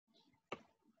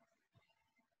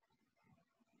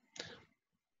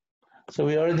So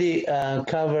we already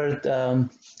covered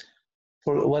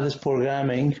for what is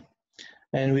programming,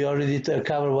 and we already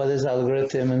covered what is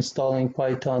algorithm, installing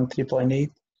Python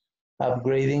 3.8,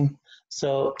 upgrading.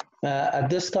 So at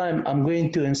this time, I'm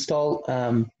going to install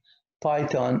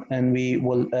Python, and we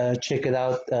will check it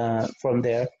out from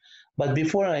there. But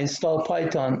before I install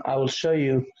Python, I will show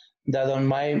you that on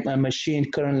my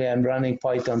machine currently I'm running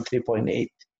Python 3.8.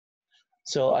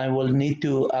 So I will need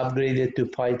to upgrade it to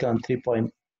Python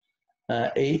 3.8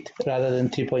 rather than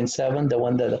 3.7, the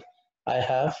one that I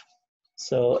have.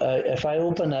 So if I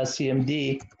open a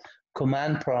CMD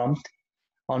command prompt,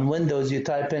 on Windows you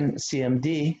type in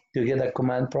CMD to get a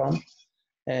command prompt,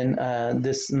 and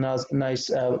this nice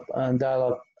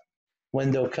dialog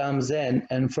window comes in,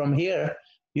 and from here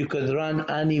you could run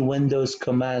any Windows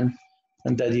command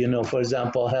that you know. For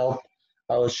example, help,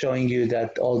 I was showing you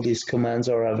that all these commands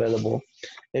are available.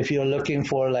 If you're looking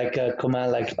for like a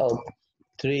command like help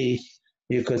 3,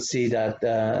 you could see that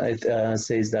it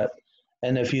says that.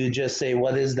 And if you just say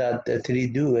what is that 3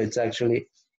 do, it's actually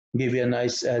give you a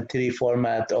nice 3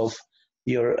 format of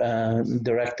your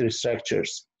directory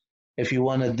structures. If you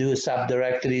want to do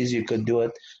subdirectories, you could do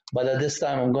it. But at this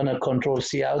time, I'm going to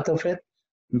Control-C out of it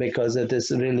because it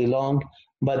is really long.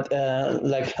 But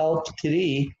like help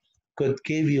 3 could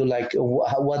give you like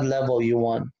what level you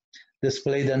want.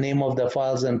 Display the name of the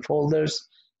files and folders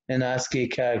in ASCII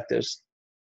characters.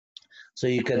 So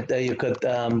you could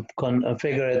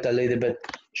configure it a little bit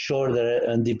shorter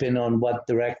and depending on what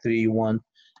directory you want.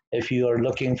 If you are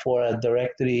looking for a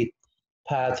directory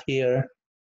path here,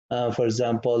 for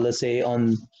example, let's say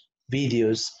on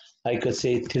videos, I could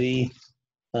say 3 :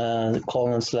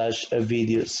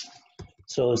 videos.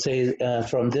 So say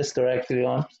from this directory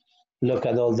on, look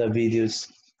at all the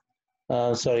videos.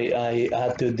 Sorry, I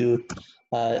had to do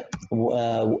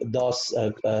DOS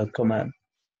command.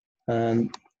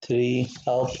 And 3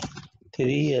 help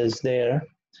 3 is there,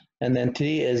 and then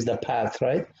 3 is the path,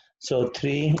 right? So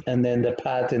 3 and then the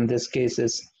path in this case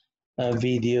is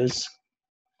videos.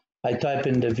 I type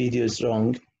in the videos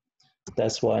wrong,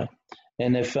 that's why.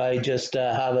 And if I just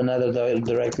have another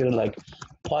directory like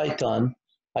Python,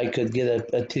 I could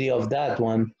get a 3 of that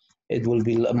one. It will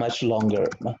be much longer.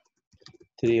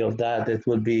 3 of that, it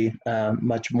will be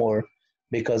much more,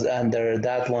 because under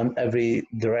that one, every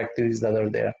directories that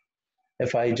are there.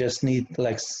 If I just need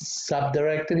like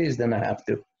subdirectories, then I have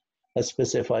to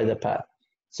specify the path.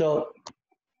 So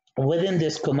within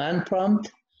this command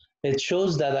prompt, it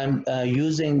shows that I'm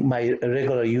using my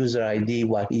regular user ID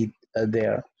Wahid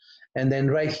there. And then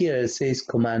right here it says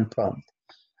command prompt.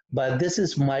 But this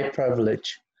is my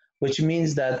privilege, which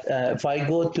means that if I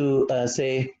go to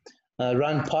say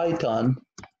run Python,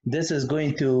 this is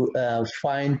going to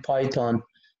find Python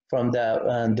from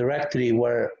the directory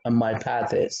where my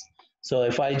path is. So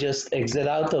if I just exit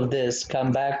out of this,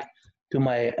 come back to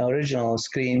my original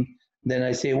screen, then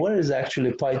I say, where is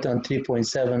actually Python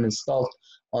 3.7 installed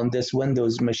on this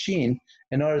Windows machine?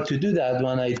 In order to do that,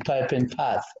 when I type in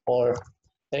path or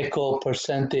echo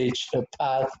percentage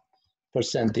path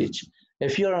percentage.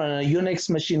 If you're on a Unix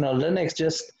machine or Linux,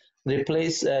 just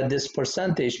replace this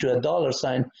percentage to a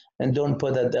 $sign and don't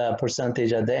put a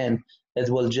percentage at the end. It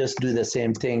will just do the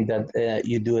same thing that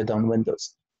you do it on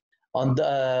Windows. On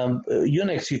the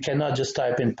Unix, you cannot just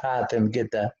type in path and get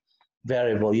the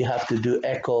variable. You have to do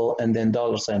echo and then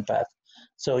 $sign path.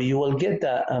 So you will get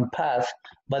the path,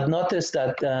 but notice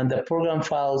that the program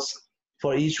files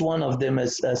for each one of them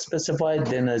is specified,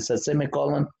 then it's a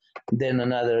semicolon, then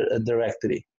another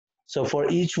directory. So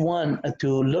for each one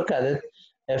to look at it,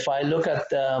 if I look at,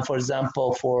 for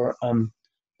example, for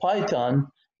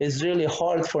Python, it's really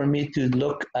hard for me to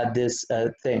look at this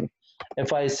thing.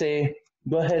 If I say,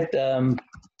 go ahead,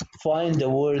 find the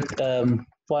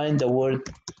word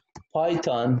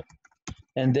Python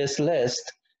in this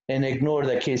list and ignore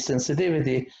the case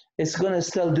sensitivity, it's going to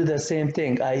still do the same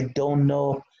thing. I don't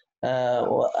know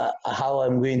how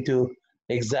I'm going to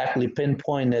exactly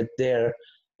pinpoint it there.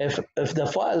 If the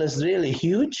file is really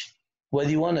huge, what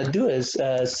you want to do is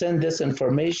send this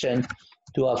information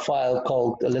to a file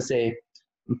called, let's say,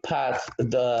 path,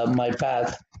 my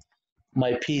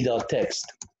p.txt,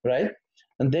 right?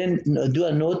 And then do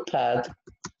a notepad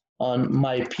on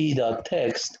my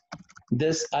p.txt.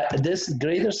 This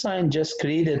greater sign just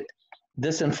created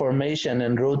this information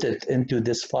and wrote it into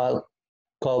this file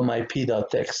called my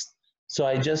p.txt. So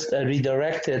I just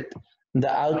redirected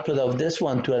the output of this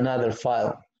one to another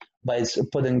file by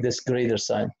putting this greater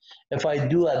sign. If I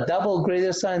do a double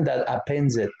greater sign, that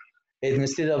appends it.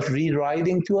 Instead of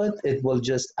rewriting to it, it will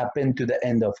just append to the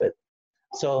end of it.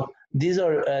 So these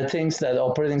are things that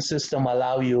operating system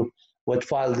allow you with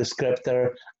file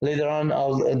descriptor. Later on,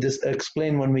 I'll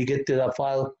explain when we get to the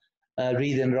file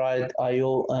read and write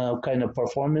IO kind of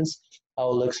performance. I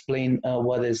will explain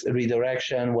what is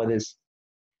redirection, what is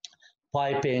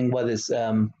piping, what is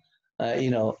file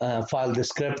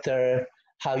descriptor,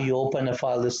 how you open a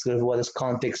file descriptor, what is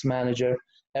context manager,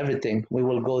 everything. We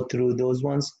will go through those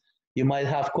ones. You might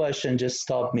have questions, just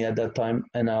stop me at that time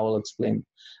and I will explain.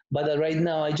 But right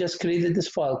now, I just created this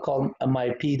file called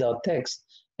myp.txt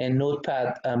and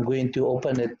Notepad. I'm going to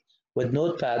open it with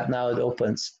Notepad. Now it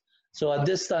opens. So at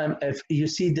this time, if you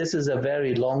see, this is a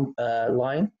very long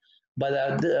line,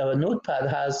 but Notepad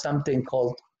has something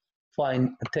called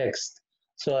find text.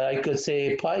 So I could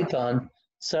say Python,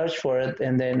 search for it,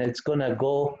 and then it's gonna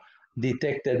go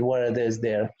detected where it is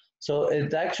there. So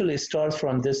it actually starts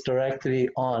from this directory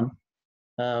on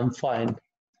find,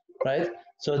 right?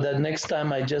 So the next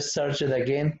time I just search it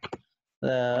again,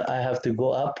 I have to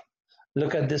go up.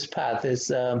 Look at this path.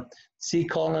 It's C: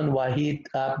 Wahid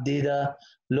app data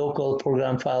local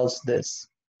program files this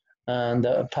and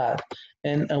the path,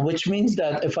 and which means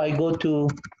that if I go to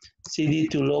CD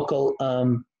to local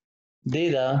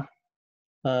data,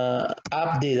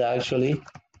 app data actually,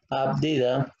 app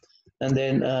data, and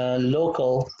then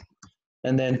local,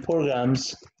 and then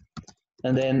programs,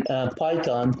 and then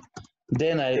Python,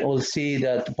 then I will see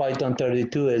that Python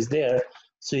 32 is there.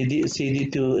 CD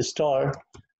to star,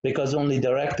 because only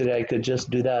directory I could just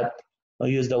do that. I'll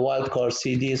use the wildcard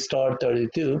CD star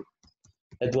 32.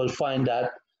 It will find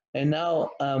that. And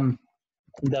now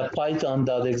the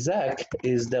python.exec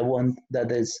is the one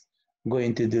that is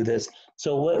going to do this.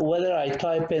 So whether I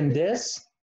type in this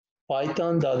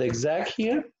python.exec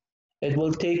here, it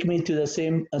will take me to the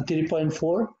same 3.4,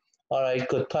 or I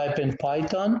could type in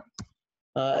Python.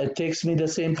 It takes me the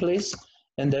same place.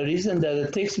 And the reason that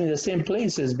it takes me the same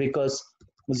place is because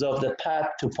of the path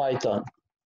to Python.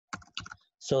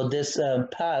 So this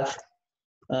path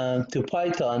to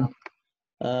Python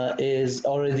is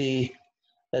already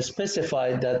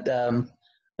specified that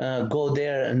go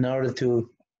there in order to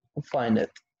find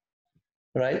it,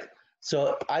 right?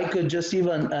 So I could just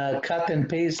even cut and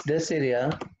paste this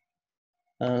area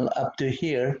up to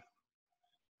here,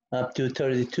 up to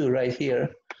 32 right here,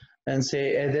 and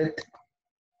say edit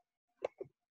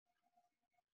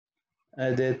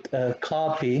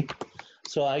copy.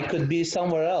 So I could be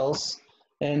somewhere else,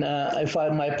 and if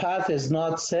my path is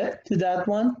not set to that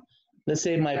one, let's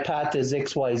say my path is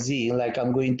XYZ, like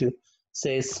I'm going to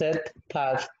say set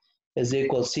path is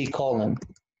equal C:.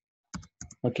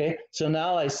 Okay, so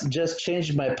now I just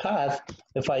changed my path.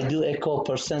 If I do echo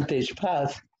percentage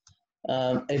path,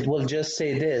 it will just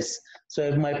say this. So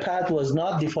if my path was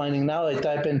not defining, now I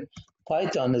type in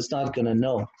Python, it's not going to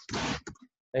know.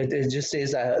 It just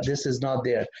says this is not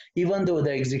there, even though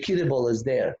the executable is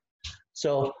there.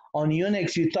 So on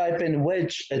Unix, you type in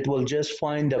which, it will just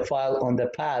find the file on the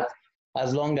path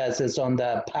as long as it's on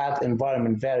the path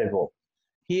environment variable.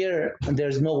 Here,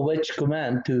 there's no which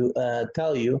command to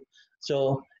tell you.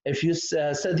 So if you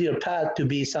set your path to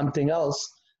be something else,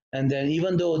 and then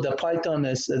even though the Python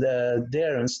is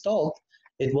there installed,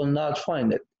 it will not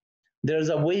find it. There's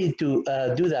a way to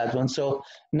do that one. So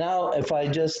now if I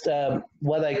just,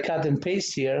 what I cut and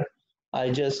paste here,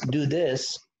 I just do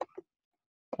this.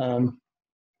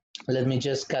 Let me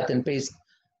just cut and paste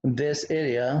this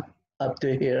area up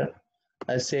to here.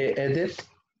 I say edit,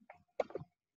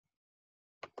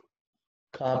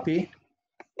 copy,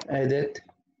 edit,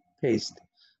 paste.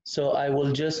 So I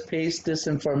will just paste this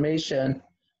information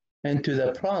into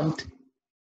the prompt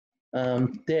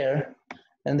there,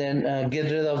 and then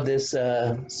get rid of this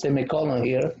semicolon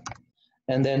here.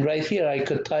 And then right here, I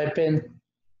could type in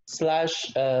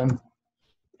 /Python,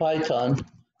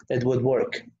 it would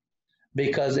work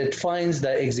because it finds the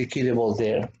executable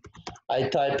there. I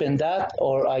type in that,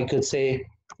 or I could say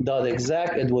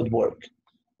 .exec, it would work.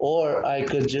 Or I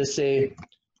could just say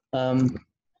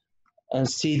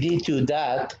CD to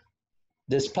that,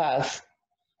 this path,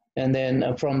 and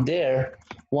then from there,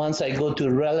 once I go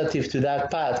to relative to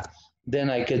that path, then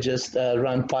I could just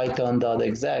run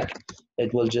python.exec.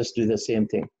 It will just do the same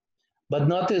thing. But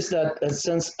notice that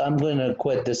since I'm going to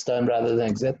quit this time rather than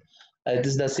exit, it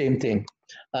is the same thing.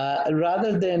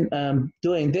 Rather than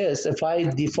doing this, if I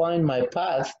define my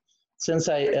path, since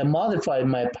I modified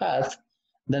my path,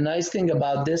 the nice thing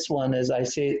about this one is I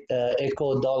say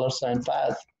echo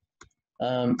 $path,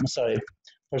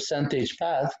 percentage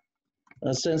path.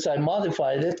 Since I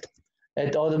modified it,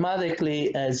 it automatically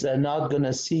is not going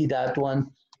to see that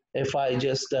one if I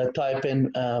just type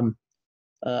in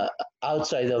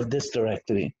outside of this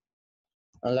directory.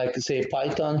 Like say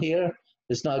Python here,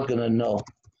 it's not going to know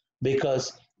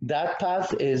because that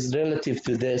path is relative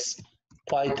to this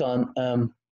Python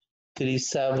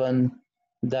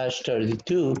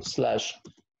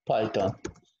 37-32/Python.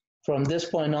 From this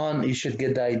point on, you should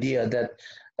get the idea that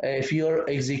if you're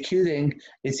executing,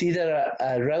 it's either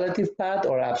a relative path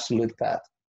or absolute path.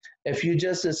 If you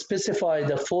just specify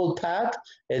the full path,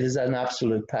 it is an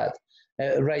absolute path.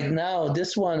 Right now,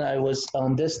 this one, I was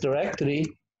on this directory,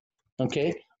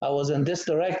 okay? I was in this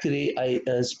directory, I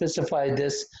specified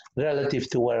this relative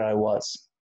to where I was,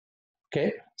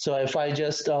 okay? So if I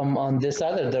just, on this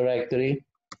other directory,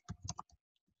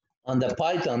 on the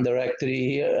Python directory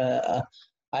here,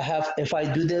 I have, if I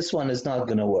do this one, it's not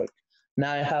gonna work.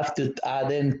 Now I have to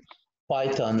add in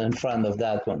Python in front of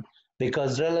that one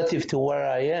because relative to where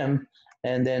I am,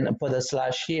 and then put a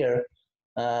slash here,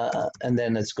 and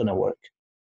then it's gonna work.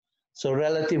 So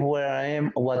relative where I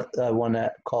am, what I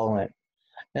wanna call it.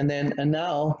 And then and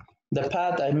now the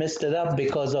path, I messed it up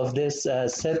because of this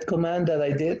set command that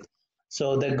I did.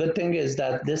 So the good thing is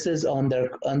that this is under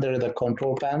the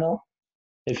control panel.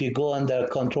 If you go on the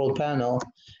control panel,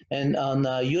 and on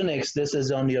Unix, this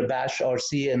is on your bash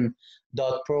rc and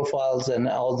dot profiles and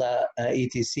all the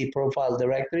etc profile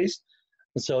directories.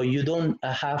 So you don't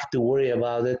have to worry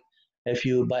about it if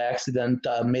you by accident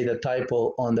made a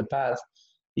typo on the path.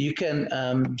 You can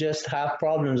just have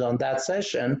problems on that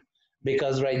session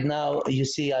because right now you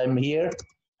see I'm here.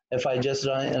 If I just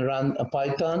run a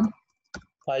Python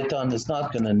is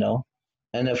not going to know.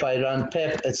 And if I run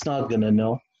pip, it's not going to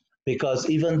know because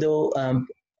even though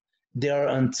they are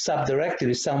on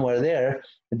subdirectory somewhere there,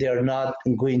 they are not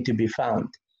going to be found.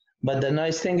 But the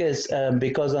nice thing is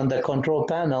because on the control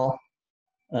panel,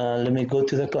 let me go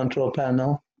to the control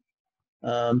panel.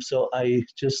 So I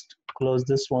just close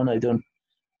this one, I don't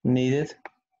need it.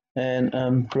 And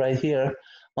right here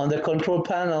on the control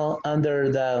panel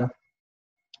under the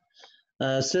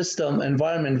system,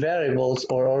 environment variables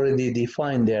are already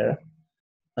defined there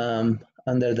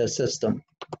under the system.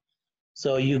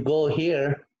 So you go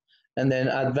here and then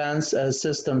advanced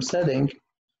system setting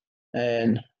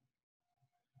and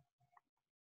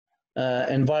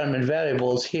environment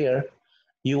variables here,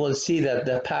 you will see that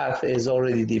the path is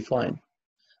already defined.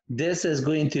 This is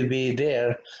going to be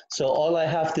there. So all I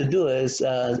have to do is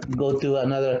go to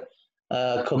another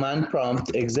command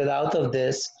prompt, exit out of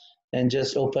this, and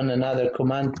just open another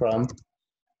command prompt.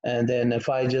 And then if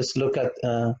I just look at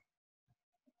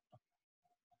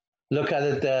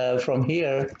it from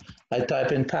here, I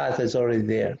type in path, it's already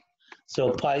there.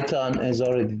 So Python is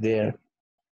already there.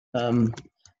 And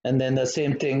then the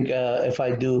same thing if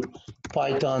I do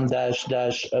Python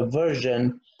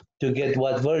version to get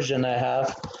what version I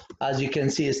have, as you can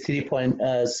see is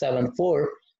 3.74,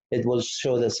 it will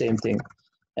show the same thing.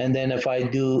 And then if I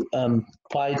do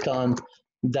Python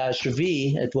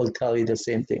 -v, it will tell you the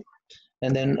same thing.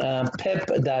 And then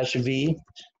pip-v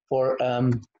for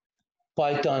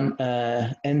Python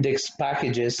index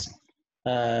packages,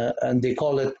 and they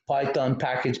call it Python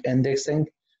package indexing,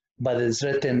 but it's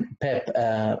written pip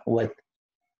with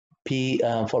P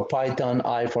for Python,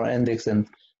 I for index, and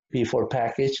P for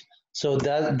package. So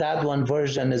that one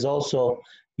version is also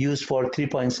used for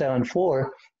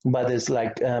 3.74, but it's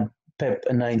like pip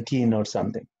 19 or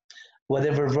something.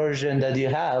 Whatever version that you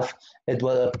have, it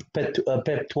will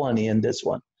pip 20 in this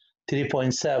one,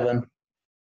 3.7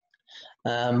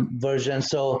 version.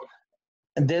 So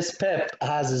this pip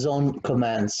has its own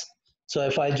commands. So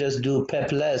if I just do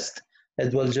pip list,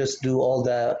 it will just do all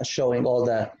the showing all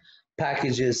the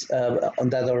packages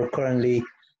that are currently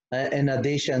in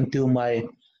addition to my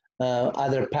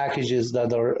other packages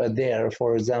that are there.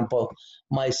 For example,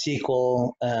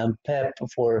 MySQL, pip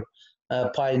for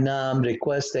PyNum,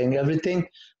 requesting, everything.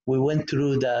 We went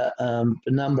through the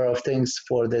number of things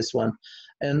for this one.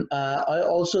 And I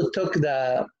also took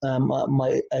the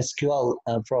my SQL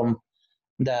from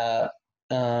the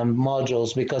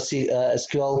modules because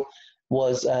SQL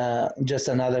was just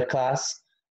another class.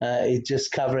 It's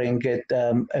just covering it.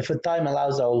 If time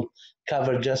allows, I'll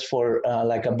cover just for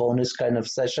like a bonus kind of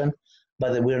session,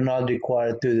 but we're not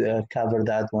required to cover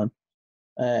that one.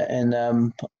 And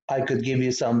I could give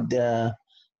you some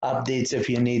updates if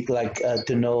you need, like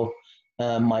to know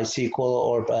MySQL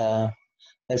or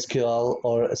SQL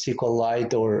or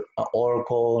SQLite or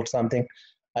Oracle or something.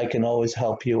 I can always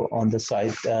help you on the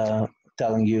site,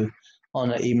 telling you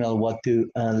on an email what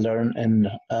to learn and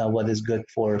what is good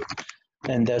for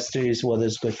industries, what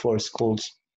is good for schools.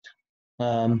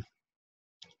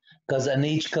 Because in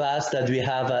each class that we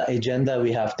have an agenda,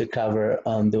 we have to cover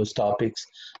those topics.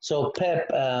 So PEP,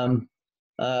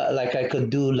 like I could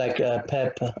do like a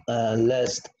PEP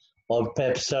list or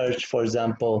PEP search, for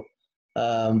example,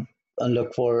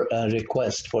 look for a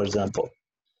request, for example.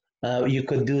 You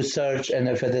could do search, and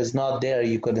if it is not there,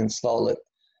 you could install it.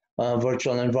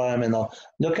 Virtual environment.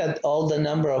 Look at all the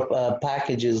number of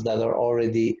packages that are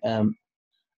already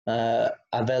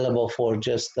available for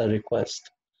just a request.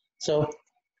 So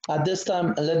at this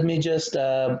time, let me just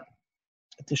to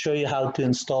show you how to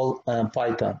install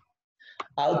Python.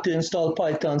 How to install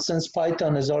Python. Since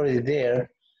Python is already there,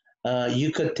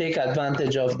 you could take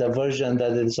advantage of the version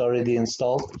that is already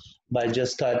installed by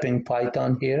just typing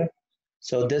Python here.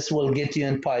 So this will get you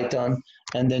in Python,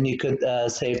 and then you could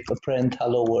say print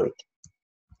hello world.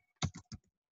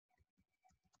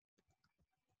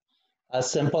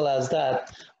 As simple as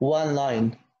that, one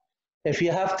line. If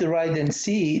you have to write in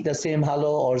C, the same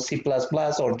hello or C++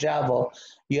 or Java,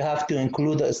 you have to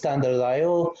include a standard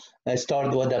IO,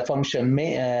 start with the function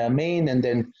main, and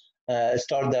then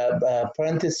start the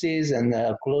parentheses and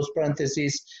close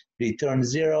parentheses, return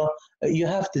 0. You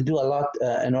have to do a lot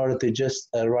in order to just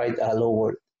write a hello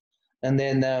world. And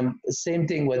then same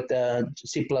thing with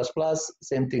C++,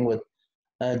 same thing with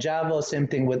Java, same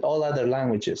thing with all other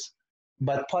languages.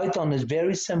 But Python is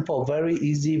very simple, very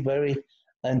easy, very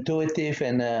intuitive,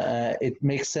 and it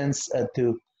makes sense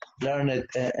to learn it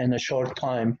in a short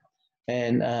time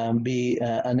and be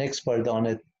an expert on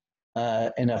it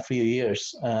in a few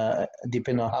years,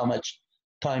 depending on how much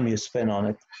time you spend on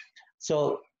it.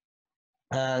 So,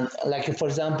 like for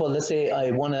example, let's say I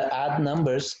want to add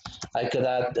numbers, I could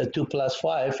add 2 plus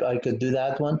 5, I could do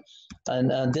that one.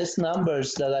 And these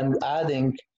numbers that I'm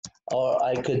adding, or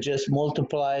I could just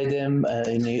multiply them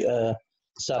and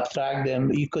subtract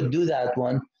them. You could do that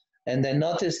one. And then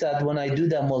notice that when I do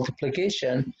the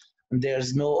multiplication,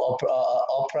 there's no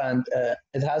operand.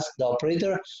 The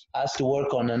operator has to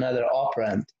work on another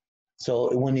operand.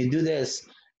 So when you do this,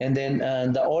 and then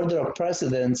the order of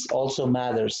precedence also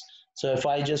matters. So if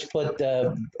I just put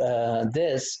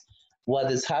this, what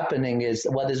is happening is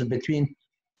what is between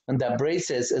the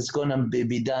braces is going to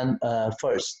be done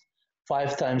first.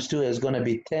 5 times 2 is going to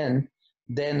be 10,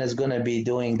 then is going to be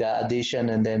doing the addition,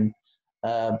 and then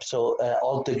so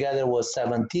altogether was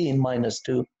 17 minus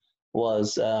 2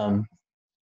 was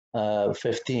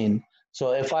 15.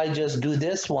 So if I just do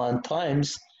this one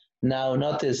times, now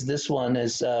notice this one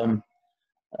is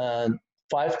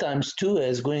 5 times 2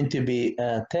 is going to be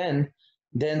 10,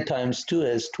 then times 2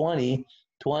 is 20,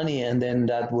 and then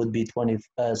that would be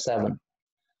 27.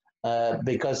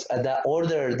 Because the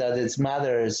order that it's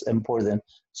matter is important.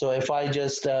 So if I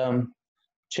just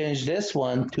change this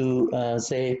one to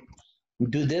say,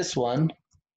 do this one,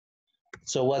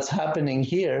 so what's happening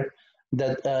here,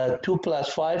 that 2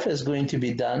 plus 5 is going to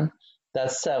be done,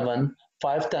 that's 7,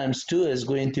 5 times 2 is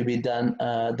going to be done,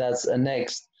 that's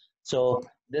next. So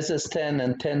this is 10,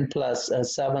 and 10 plus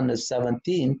 7 is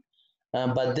 17,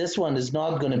 but this one is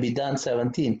not going to be done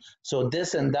 17. So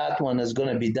this and that one is going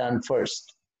to be done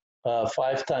first.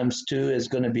 5 times 2 is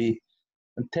going to be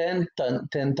 10.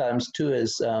 10 times 2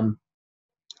 is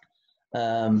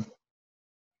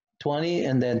 20,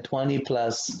 and then 20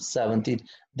 plus 17.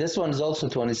 This one is also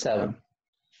 27.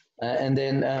 And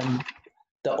then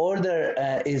the order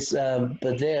is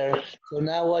there. So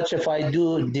now watch, if I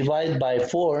do divide by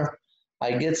 4,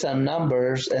 I get some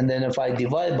numbers, and then if I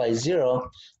divide by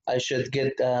 0, I should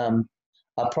get a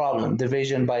problem.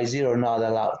 Division by 0 not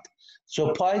allowed.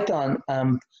 So Python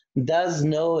does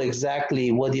know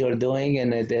exactly what you're doing,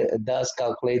 and it does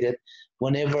calculate it.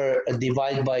 Whenever a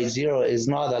divide by 0 is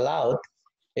not allowed,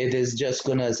 it is just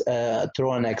going to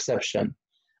throw an exception.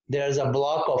 There's a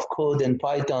block of code in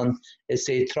Python. It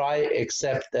say try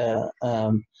except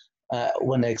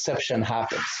when exception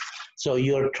happens. So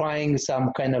you're trying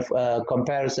some kind of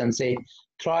comparison. Say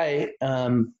try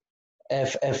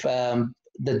if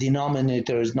the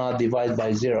denominator is not divided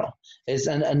by 0. It's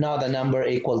not a number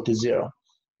equal to 0.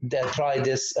 Try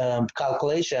this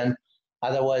calculation,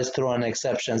 otherwise throw an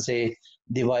exception, say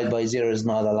divide by 0 is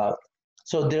not allowed.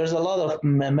 So there's a lot of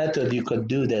method you could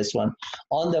do this one.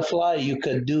 On the fly, you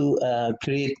could do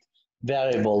create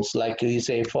variables, like you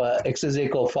say for x is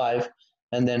equal 5,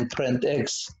 and then print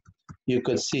x. You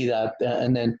could see that,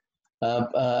 and then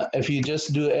if you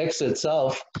just do x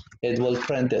itself, it will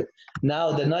print it.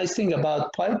 Now, the nice thing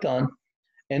about Python,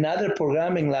 in other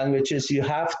programming languages, you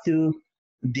have to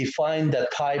define the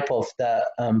type of the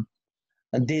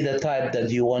data type that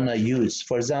you want to use.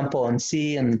 For example, in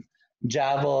C and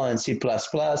Java and C++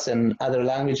 and other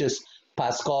languages,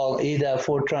 Pascal, Ada,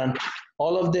 Fortran,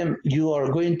 all of them, you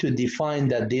are going to define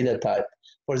that data type.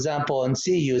 For example, in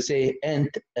C, you say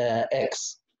int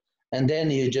x, and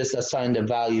then you just assign the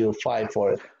value 5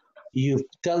 for it. You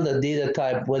tell the data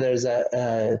type whether it's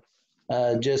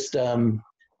just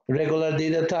regular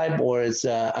data type, or it's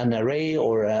an array,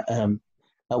 or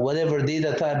whatever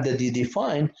data type that you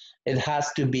define, it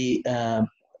has to be,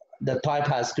 the type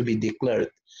has to be declared.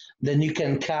 Then you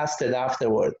can cast it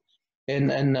afterward.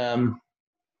 In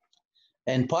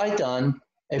Python,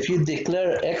 if you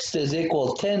declare x is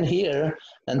equal 10 here,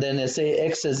 and then I say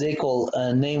x is equal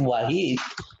name Wahid,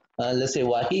 let's say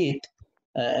Wahid,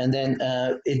 and then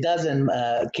it doesn't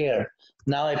care.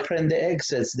 Now I print the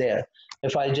x, it's there.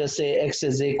 If I just say x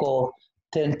is equal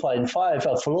 10.5,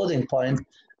 a floating point,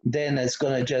 then it's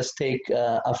going to just take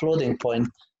a floating point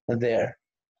there.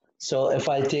 So if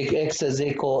I take x is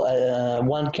equal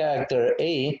one character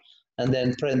a, and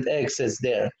then print x, is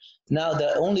there. Now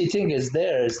the only thing is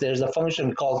there's a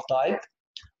function called type.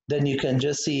 Then you can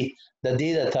just see the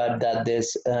data type that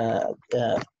this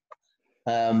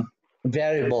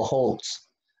variable holds.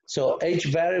 So each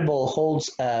variable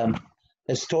holds a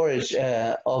storage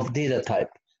of data type.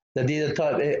 The data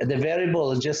type, the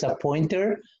variable is just a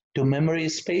pointer to memory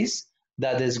space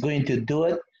that is going to do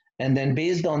it. And then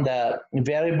based on the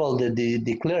variable that they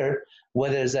declare,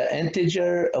 whether it's an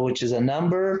integer, which is a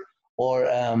number, or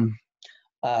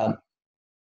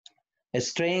a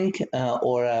string,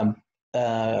 or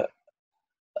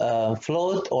a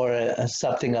float, or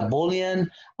something, a boolean,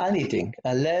 anything,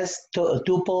 a list,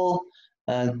 tuple,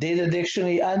 data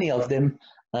dictionary, any of them.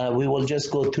 We will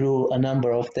just go through a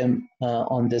number of them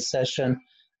on this session,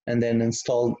 and then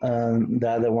install the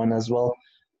other one as well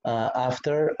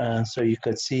after, so you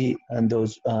could see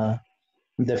those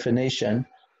definition.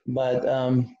 But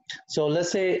so let's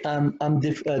say I'm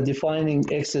defining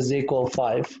x is equal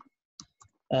 5.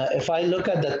 If I look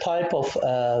at the type of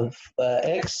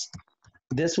x,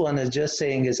 this one is just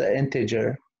saying is an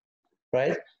integer,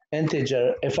 right?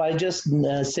 Integer. If I just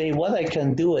say what I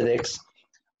can do with x,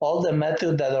 all the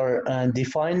methods that are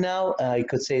defined now, I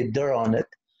could say dir on it.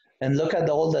 And look at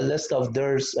all the list of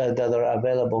dirs that are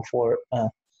available for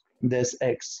this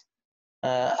x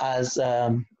as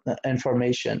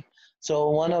information. So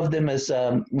one of them is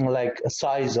like a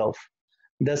size of.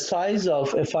 The size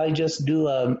of, if I just do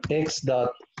x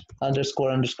dot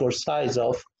underscore underscore size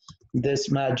of this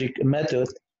magic method,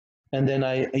 and then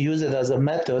I use it as a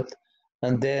method,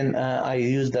 and then I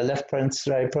use the left parenthesis,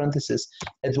 right parenthesis,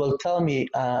 it will tell me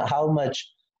how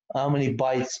many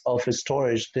bytes of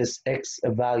storage this x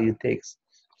value takes.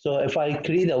 So if I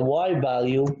create a y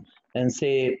value and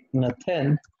say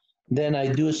 10, then I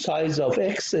do size of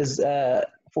x is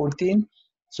 14,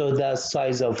 so that's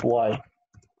size of y,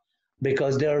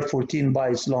 because they are 14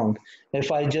 bytes long. If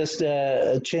I just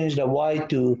change the y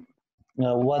to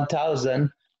 1000,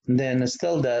 then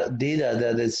still the data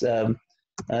that is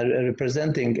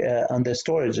representing on the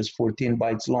storage is 14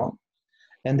 bytes long.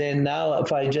 And then now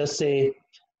if I just say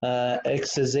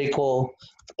x is equal,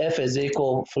 f is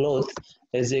equal float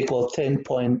is equal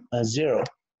 10.0.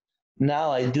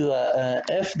 Now I do a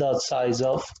f dot size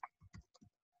of,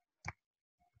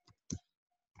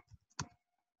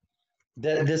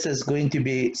 this is going to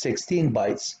be 16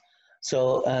 bytes.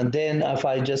 So, and then if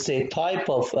I just say type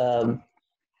of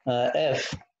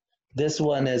f, this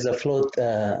one is a float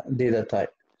data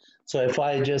type. So if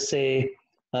I just say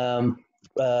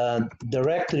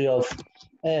directory of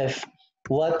f,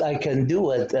 what I can do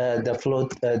with the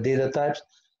float data types,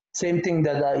 same thing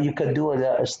that you could do with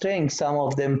a string. Some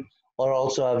of them are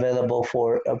also available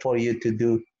for you to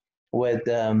do with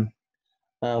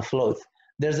float.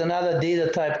 There's another data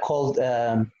type called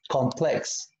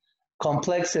complex.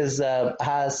 Complex is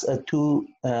has two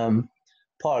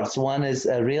parts. One is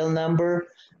a real number,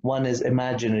 one is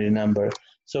imaginary number.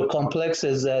 So complex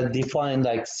is defined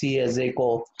like C is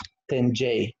equal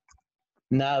 10J.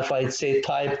 Now if I say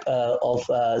type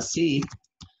of C,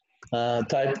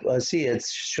 type C, it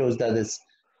shows that it's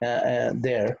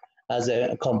there as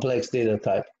a complex data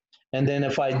type. And then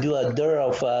if I do a dir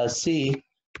of C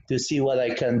to see what I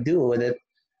can do with it,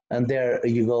 and there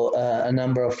you go, a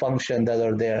number of functions that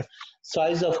are there.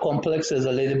 Size of complex is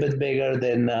a little bit bigger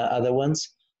than other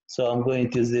ones. So I'm going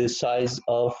to do size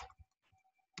of,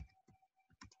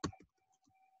 I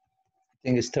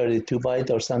think it's 32 byte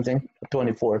or something,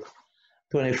 24.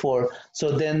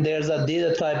 So then there's a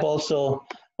data type also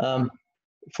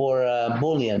for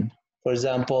Boolean. For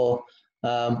example,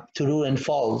 true and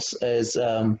false is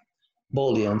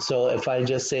Boolean. So if I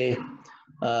just say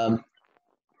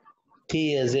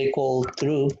t is equal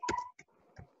true,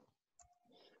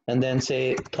 and then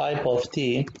say type of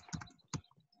t,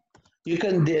 you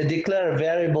can declare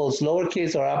variables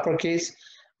lowercase or uppercase.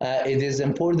 It is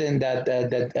important that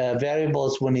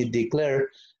variables, when you declare,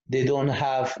 they don't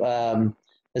have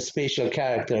spatial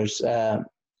characters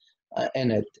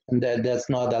in it, and that's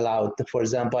not allowed. For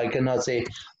example, I cannot say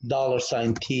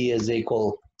 $T is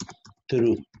equal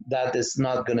true. That is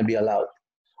not going to be allowed.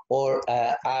 Or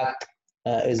at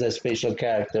is a special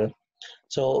character.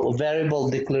 So variable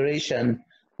declaration,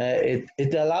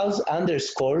 it allows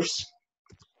underscores,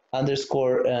 and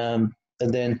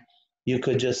then you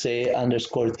could just say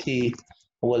underscore T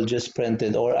will just print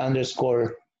it, or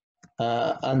underscore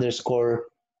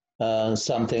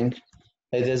something.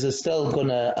 It is still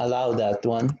gonna allow that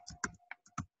one.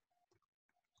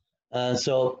 It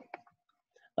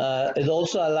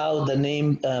also allowed the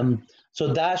name,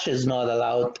 so dash is not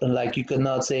allowed, like you could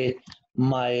not say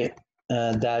my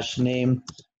dash name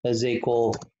is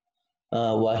equal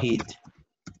Wahid.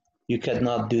 You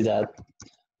cannot do that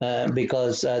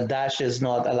because dash is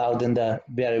not allowed in the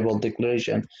variable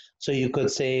declaration. So you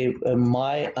could say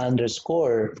my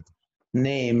underscore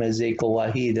name is equal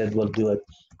Wahid, that will do it.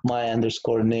 My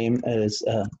underscore name is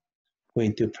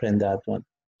going to print that one.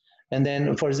 And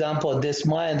then, for example, this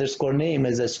my underscore name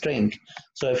is a string.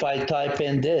 So if I type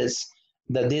in this,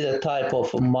 the data type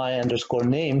of my underscore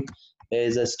name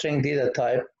is a string data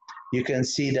type. You can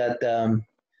see that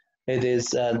it is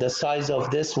the size of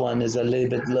this one is a little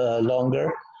bit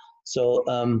longer. So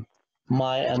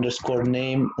my underscore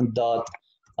name dot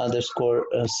underscore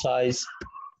size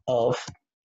of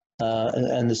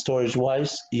and the storage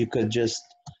wise, you could just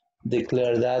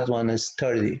declare that one as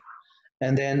 30.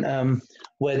 And then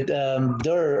with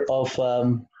dir of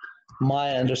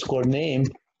my underscore name,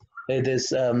 it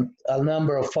is a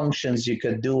number of functions you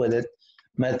could do with it,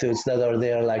 methods that are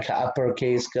there, like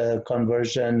uppercase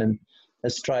conversion and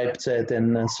stripe set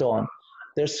and so on.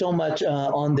 There's so much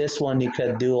on this one you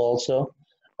could do also.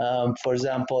 For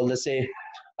example, let's say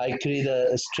I create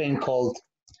a string called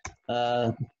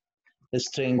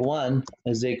string 1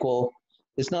 is equal.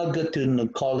 It's not good to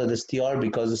call it a str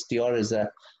because str is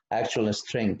a actual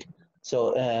string.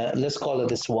 So let's call it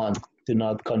this 1 to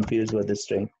not confuse with the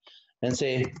string, and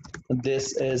say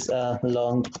this is a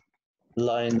long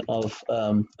line of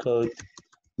code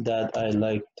that I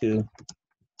like to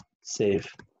save.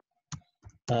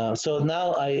 So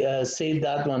now I save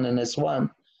that one in S1,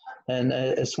 and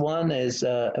S1 is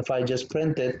if I just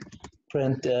print it,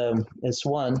 print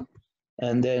S1,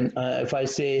 and then if I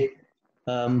say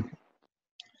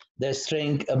the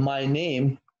string my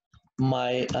name,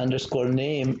 my underscore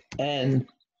name, and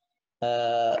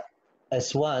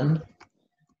S1,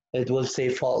 it will say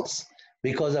false,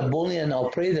 because a Boolean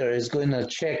operator is going to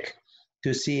check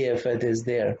to see if it is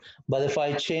there. But if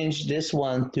I change this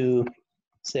one to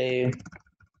say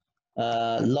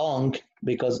long,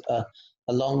 because a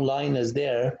long line is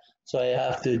there, so I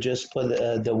have to just put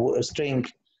the string,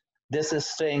 this is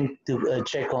string to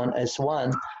check on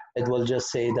S1, it will just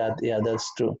say that, yeah,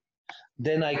 that's true.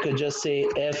 Then I could just say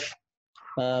if,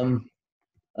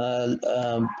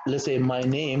 let's say my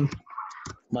name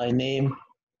and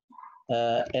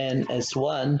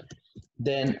S1,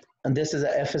 then, and this is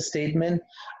a if statement.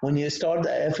 When you start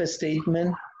the if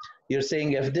statement, you're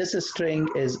saying if this string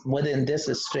is within this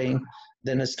string,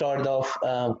 then start off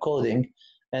coding.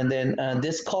 And then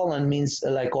this colon means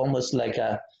like almost like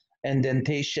a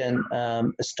indentation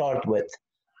start with.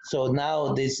 So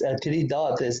now this 3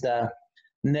 dot is the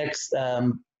next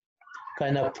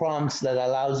kind of prompts that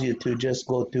allows you to just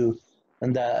go to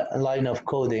the line of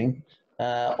coding.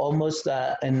 Almost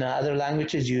in other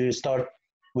languages, you start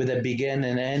with a begin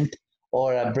and end,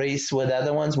 or a brace with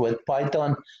other ones. With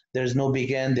Python, there's no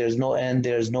begin, there's no end,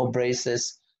 there's no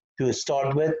braces to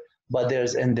start with, but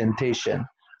there's indentation.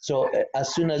 So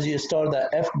as soon as you start the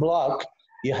F block,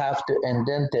 you have to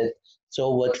indent it.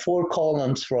 So with 4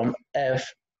 columns from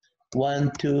F,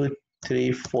 1, 2,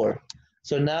 3, 4.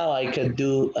 So now I can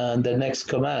do the next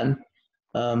command.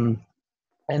 In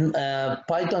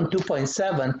Python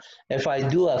 2.7, if I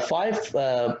do a 5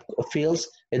 fields,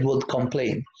 it would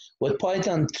complain. With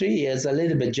Python 3, is a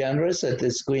little bit generous. It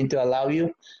is going to allow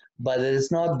you, but it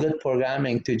is not good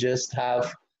programming to just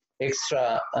have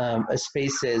extra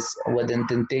spaces with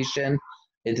indentation.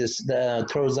 It is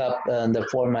throws up the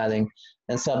formatting.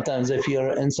 And sometimes if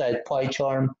you're inside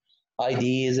PyCharm,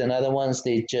 IDEs and other ones,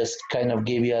 they just kind of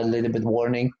give you a little bit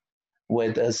warning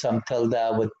with some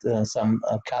tilde, with some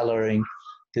coloring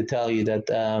to tell you that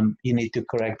you need to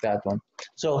correct that one.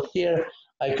 So here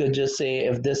I could just say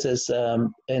if this is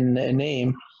in a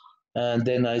name, and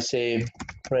then I say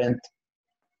print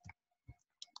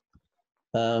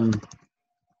the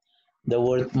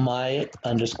word my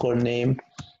underscore name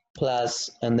plus,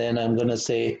 and then I'm gonna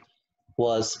say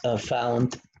was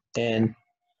found in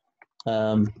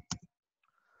class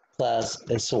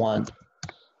S1.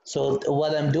 So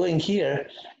what I'm doing here,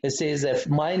 it says if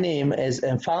my name is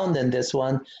found in this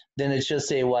one, then it should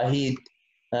say Wahid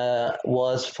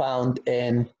was found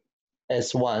in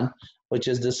S1, which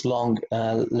is this long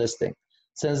listing.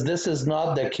 Since this is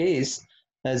not the case,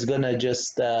 it's gonna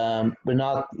just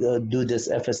not do this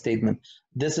if statement.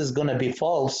 This is gonna be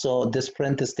false, so this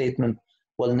print statement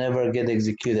will never get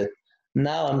executed.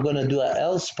 Now I'm gonna do an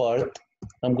else part.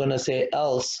 I'm gonna say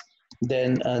else,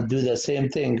 then do the same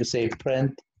thing, say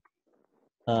print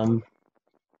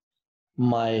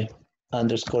my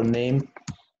underscore name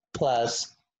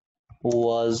plus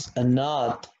was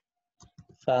not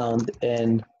found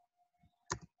in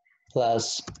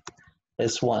plus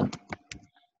S1.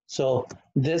 So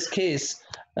this case,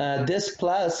 this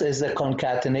plus is a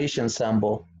concatenation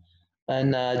symbol.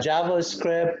 And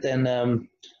JavaScript and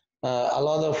a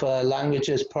lot of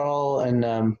languages, Perl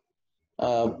and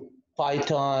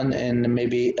Python and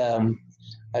maybe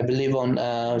I believe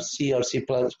on C or C++,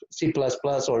 C++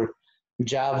 or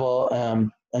Java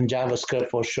and JavaScript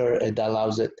for sure it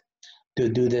allows it to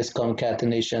do this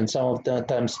concatenation. Some of the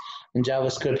times in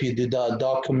JavaScript you do the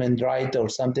document write or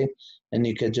something and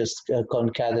you could just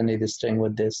concatenate the string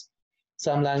with this.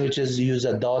 Some languages use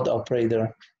a dot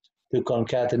operator to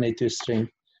concatenate to string.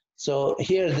 So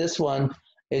here this one,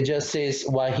 it just says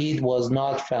Wahid was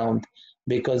not found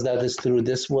because that is true.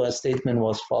 This statement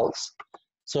was false.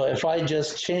 So if I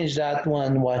just change that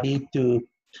one Wahid to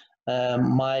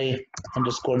my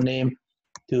underscore name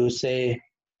to say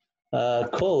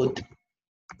code,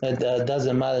 it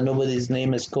doesn't matter. Nobody's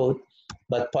name is code,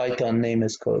 but Python name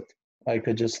is code. I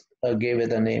could just give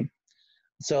it a name.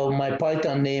 So my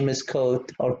Python name is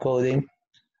code or coding.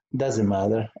 Doesn't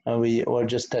matter. We're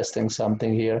just testing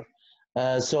something here.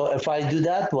 So if I do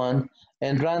that one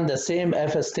and run the same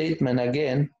if statement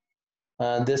again,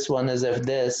 this one is if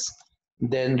this,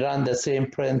 then run the same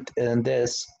print in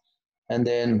this, and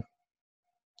then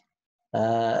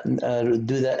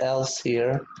do the else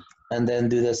here, and then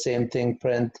do the same thing,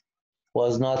 print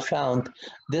was not found.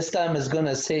 This time it's going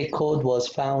to say code was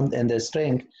found in the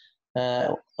string,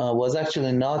 was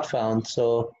actually not found.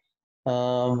 So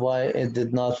why it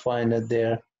did not find it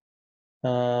there?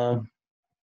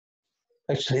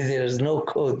 Actually, there is no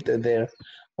code there.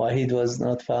 Wahid was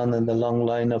not found in the long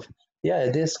line of, yeah,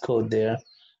 it is code there.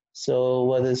 So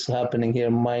what is happening here?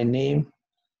 My name,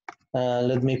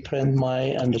 let me print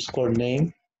my underscore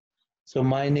name. So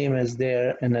my name is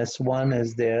there and S1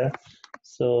 is there.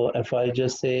 So if I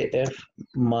just say if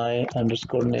my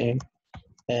underscore name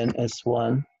and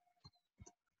S1,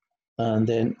 and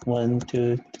then 1,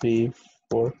 2, 3,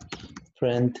 4,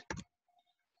 print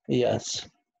yes.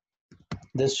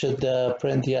 This should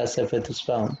print yes if it is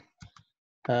found.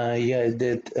 Yeah, it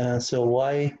did. So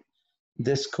why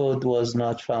this code was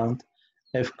not found?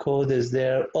 If code is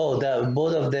there, oh, that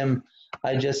both of them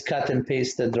I just cut and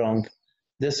pasted wrong.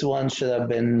 This one should have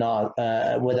been not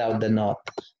without the not.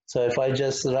 So if I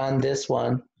just run this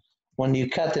one, when you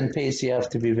cut and paste, you have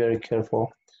to be very careful.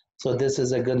 So this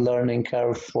is a good learning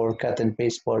curve for cut and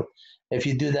paste part. If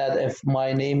you do that, if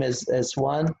my name is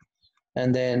S1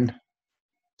 and then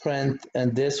print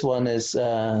and this one is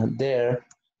there,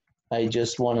 I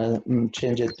just want to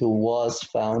change it to was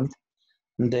found,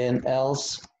 and then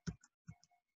else,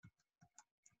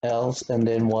 and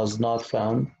then was not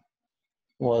found,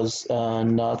 was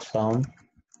not found,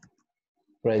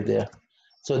 right there.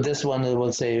 So this one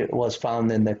will say was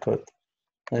found in the code.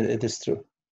 It is true.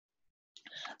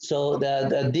 So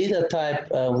the data type,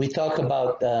 we talk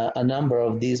about a number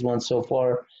of these ones so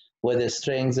far with the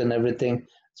strings and everything.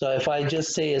 So if I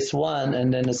just say S1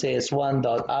 and then say S1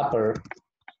 dot upper,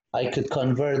 I could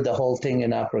convert the whole thing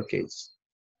in uppercase.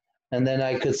 And then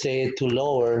I could say to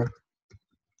lower,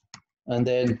 and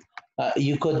then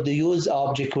you could use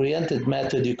object-oriented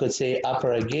method. You could say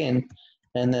upper again,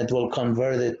 and it will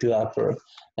convert it to upper.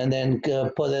 And then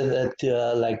put it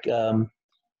to like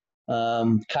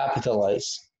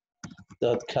capitalize,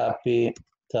 dot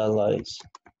capitalize.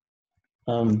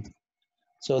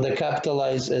 So the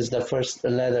capitalize is the first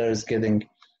letter is getting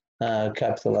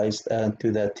capitalized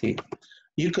to the T.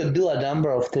 You could do a number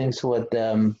of things with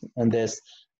this.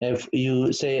 If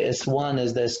you say S1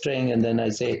 is the string, and then I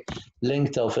say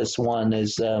length of S1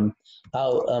 is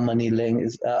how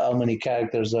many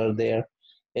characters are there.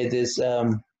 It is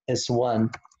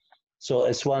S1. So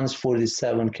S1 is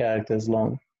 47 characters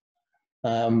long.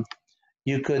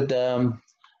 You could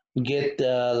get,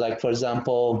 like, for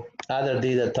example, other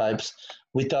data types.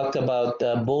 We talked about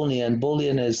Boolean.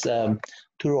 Boolean is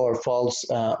true or false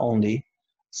only.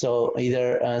 So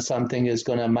either something is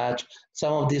going to match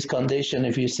some of these conditions.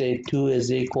 If you say 2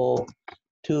 is equal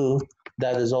to,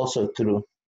 that is also true.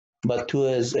 but 2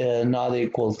 is not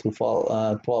equal to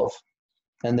 12.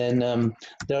 And then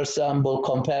their symbol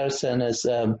comparison is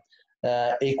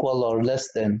equal or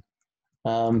less than.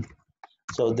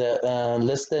 So the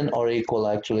less than or equal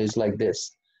actually is like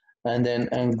this. And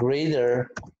then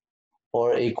greater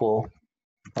or equal.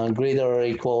 Greater or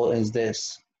equal is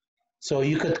this. So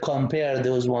you could compare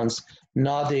those ones.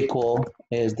 Not equal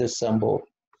is this symbol.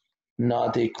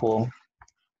 Not equal.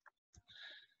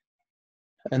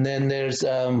 And then there's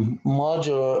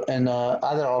modular and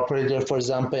other operator, for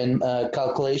example, in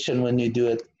calculation when you do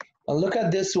it. Look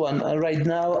at this one. Right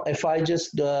now, if I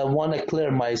just want to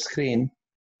clear my screen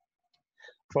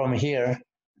from here,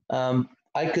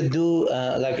 I could do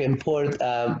like import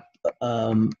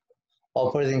um,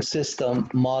 operating system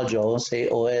module, say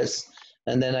OS,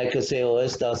 and then I could say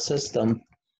os.system,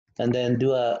 and then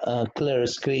do a clear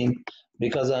screen.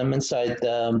 Because I'm inside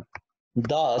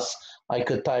DOS, I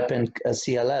could type in a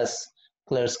CLS,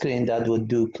 clear screen, that would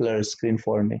do clear screen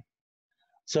for me.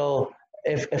 So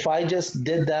if I just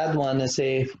did that one and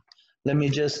say, let me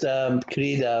just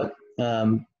create a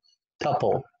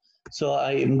tuple. So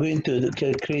I am going to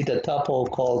create a tuple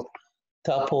called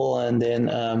tuple, and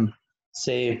then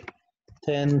say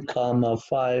 10, comma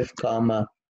 5, comma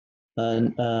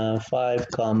 5,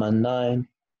 comma 9,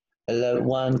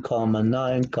 1, comma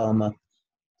 9, comma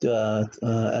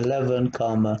 11,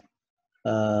 comma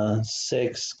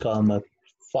 6, comma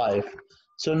 5.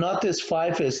 So notice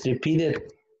 5 is repeated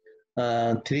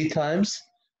 3 times,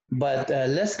 but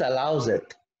list allows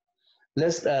it.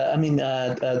 List,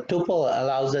 tuple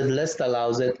allows it, list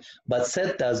allows it, but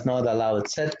set does not allow it.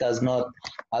 Set does not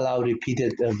allow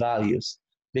repeated values,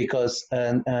 because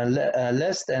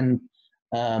list and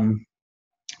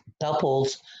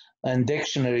tuples and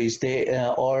dictionaries, they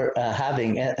are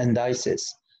having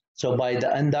indices. So by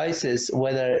the indices,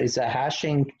 whether it's a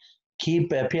hashing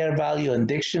keep a pair value in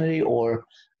dictionary or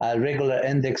a regular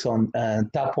index on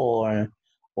tuple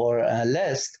or a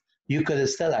list, you could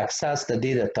still access the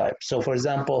data type. So for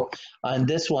example, on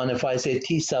this one, if I say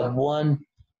t sub 1,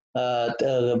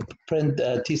 print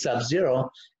t sub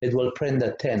 0, it will print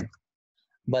a 10.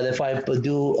 But if I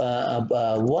do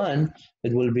 1,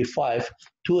 it will be 5.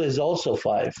 2 is also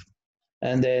 5.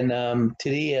 And then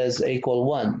 3 is equal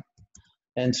 1,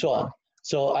 and so on.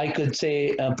 So I could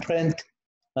say print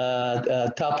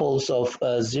tuples of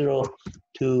 0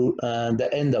 to the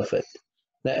end of it.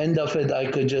 The end of it, I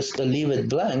could just leave it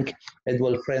blank. It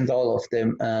will print all of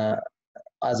them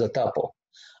as a tuple.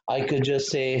 I could just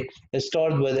say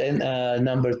start with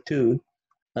number 2,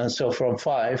 so from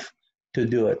 5 to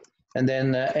do it, and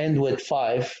then end with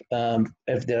 5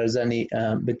 if there's any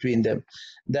between them.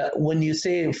 When you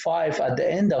say 5 at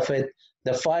the end of it,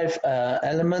 the 5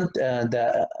 element,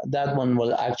 that one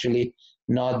will actually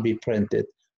not be printed.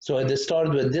 So it start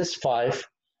with this 5,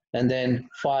 and then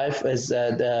 5 is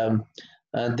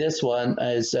this one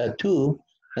is 2,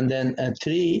 and then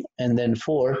 3, and then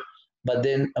 4, but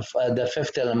then the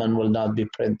 5th element will not be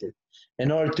printed.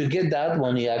 In order to get that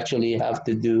one, you actually have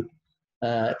to do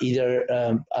either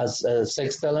as a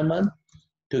 6th element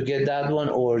to get that one,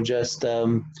 or just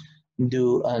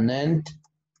do an end,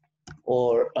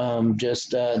 or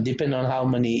just depend on how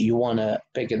many you want to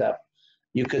pick it up.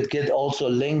 You could get also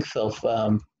length of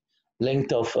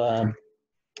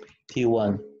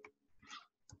T1.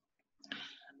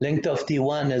 Length of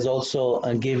T1 is also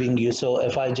giving you, so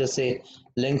if I just say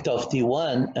length of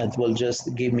T1, it will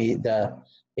just give me the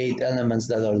 8 elements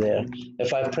that are there.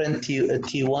 If I print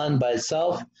T1 by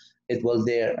itself, it will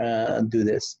do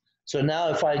this. So now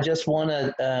if I just want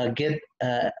to get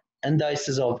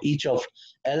indices of each of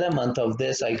element of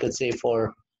this, I could say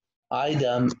for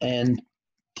item and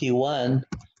T1,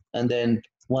 and then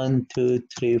 1, 2,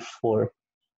 3, 4,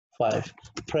 5.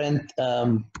 Print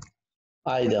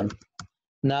item.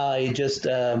 Now I just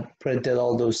printed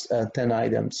all those 10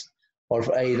 items or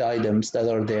 8 items that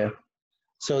are there.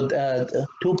 So the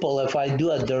tuple, if I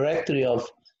do a directory of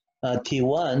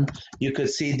T1, you could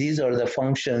see these are the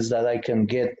functions that I can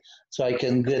get. So I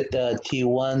can get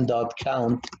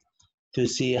T1.count to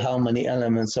see how many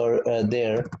elements are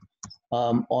there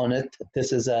on it.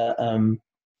 This is a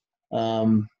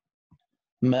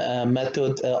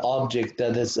method object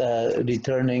that is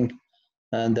returning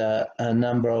the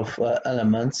number of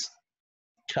elements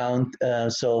count.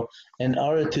 So in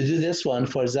order to do this one,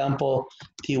 for example,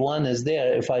 T1 is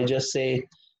there. If I just say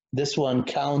this one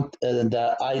count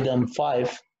the item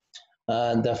 5,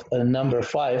 the number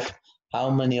 5, how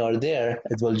many are there,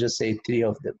 it will just say 3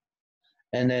 of them.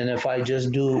 And then if I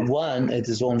just do 1, it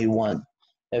is only 1.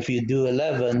 If you do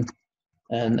 11,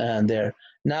 and there.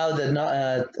 Now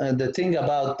the thing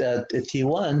about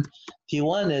T1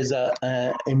 is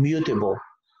immutable,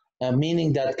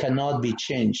 meaning that cannot be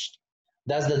changed.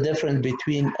 That's the difference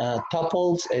between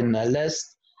tuples and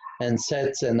lists and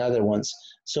sets and other ones.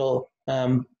 So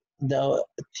the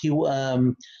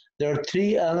there are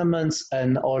three elements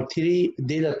or three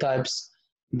data types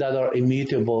that are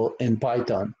immutable in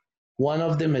Python. One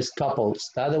of them is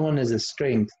tuples, the other one is a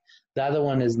string, the other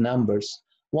one is numbers.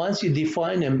 Once you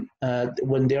define them,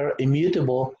 when they're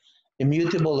immutable,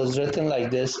 immutable is written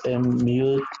like this,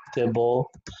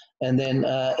 immutable, and then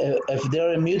if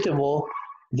they're immutable,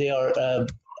 they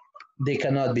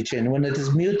cannot be changed. When it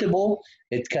is mutable,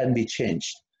 it can be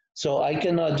changed. So I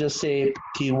cannot just say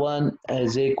T1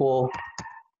 is equal,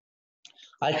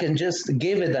 I can just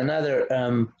give it another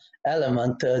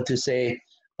element to say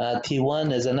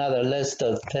T1 is another list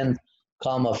of 10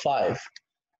 comma 5.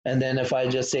 And then if I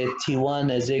just say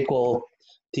T1 is equal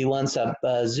T1 sub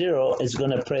 0 is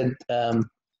going to print 10,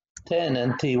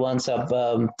 and T1 sub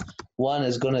 1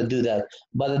 is going to do that.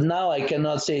 But now I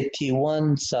cannot say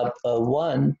T1 sub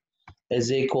 1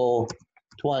 is equal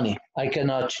 20. I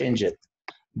cannot change it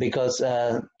because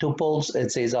tuples,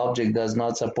 it says object does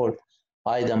not support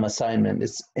item assignment.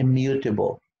 It's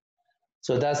immutable.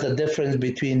 So that's the difference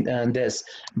between this.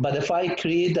 But if I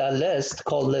create a list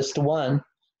called list1,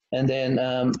 and then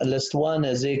list1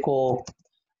 is equal,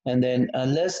 and then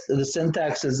unless the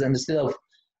syntax is instead of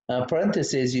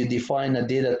parentheses, you define a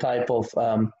data type of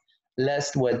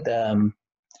list with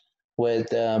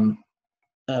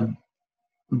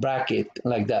bracket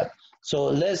like that. So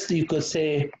list, you could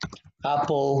say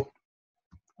apple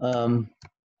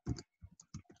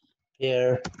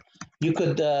pear. You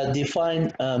could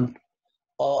define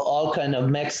all kind of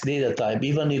mixed data type.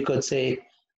 Even you could say,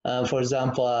 for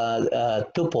example,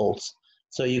 tuples.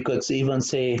 So you could even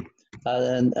say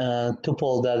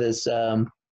tuple that is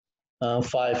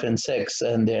 5 and 6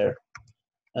 and there,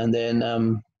 and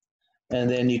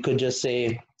then you could just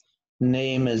say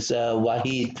name is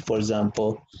Wahid, for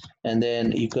example, and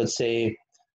then you could say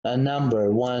a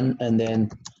number 1 and then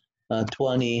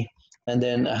 20, and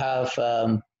then have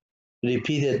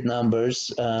repeated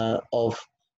numbers of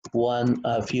 1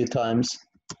 a few times,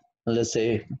 let's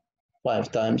say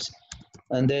 5 times.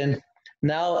 And then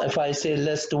now if I say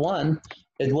list 1,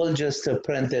 it will just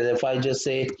print it. If I just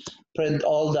say print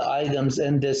all the items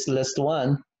in this list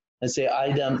 1 and say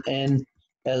item in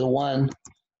L1,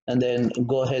 and then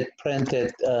go ahead print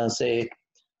it, say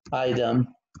item,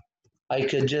 I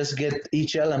could just get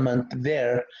each element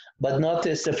there. But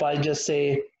notice if I just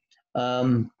say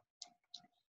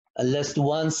list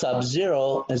 1 sub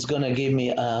 0 is going to give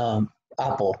me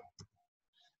apple.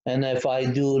 And if I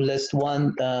do list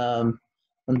 1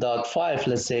 dot 5,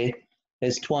 let's say,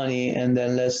 is 20, and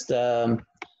then list 3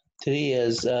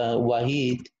 is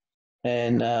Wahid,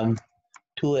 and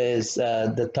 2 is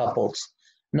the tuples.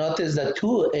 Notice that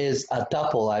 2 is a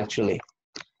tuple actually.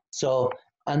 So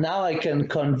and now I can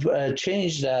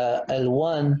change the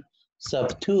L1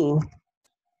 sub 2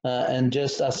 and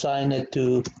just assign it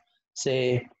to,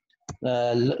 say,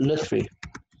 Lutfi.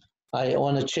 I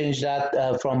want to change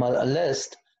that from a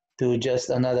list to just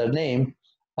another name.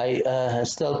 I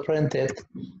still print it,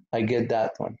 I get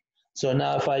that one. So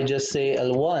now if I just say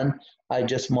L1, I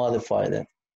just modify that.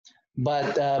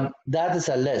 But that is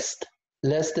a list.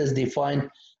 List is defined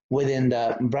within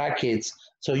the brackets,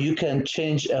 so you can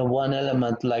change one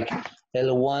element like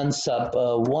L1 sub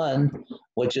 1,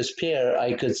 which is pear.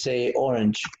 I could say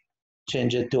orange,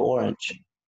 change it to orange.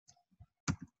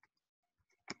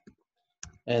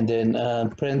 And then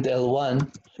print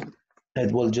L1,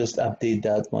 it will just update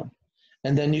that one.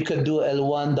 And then you could do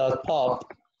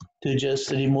L1.pop to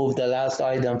just remove the last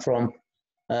item from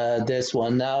this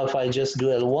one. Now if I just do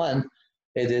L1,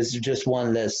 it is just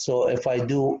one list. So if I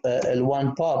do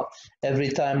L1 pop, every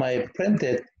time I print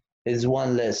it is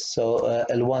one list. So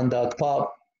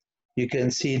L1.pop, you can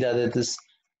see that it is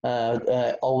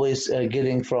always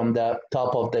getting from the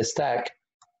top of the stack,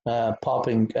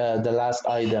 popping the last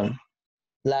item.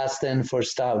 Last in,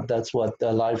 first out, that's what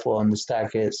the LIFO on the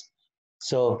stack is.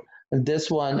 So this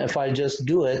one, if I just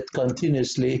do it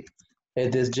continuously,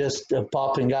 it is just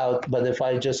popping out. But if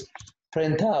I just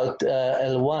print out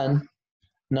L1,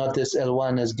 notice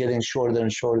L1 is getting shorter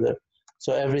and shorter.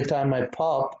 So every time I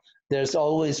pop, there's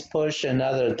always push and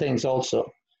other things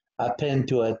also append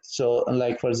to it. So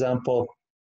like for example,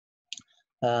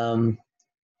 dir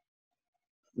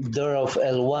of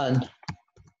L1,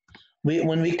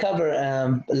 when we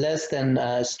cover less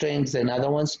than strings and other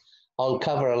ones, I'll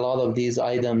cover a lot of these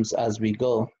items as we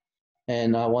go.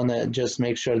 And I want to just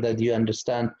make sure that you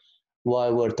understand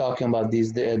while we're talking about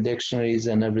these dictionaries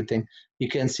and everything. You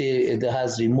can see it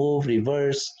has remove,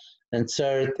 reverse,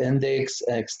 insert, index,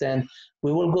 extend.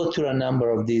 We will go through a number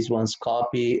of these ones,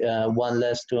 copy one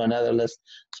list to another list.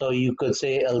 So you could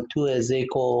say L2 is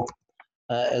equal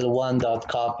L1 dot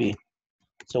copy.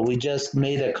 So we just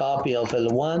made a copy of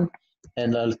L1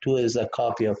 and L2 is a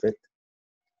copy of it.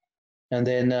 And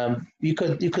then you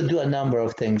could do a number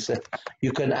of things.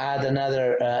 You can add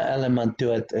another element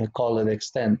to it and call it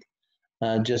extend,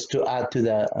 just to add to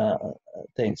the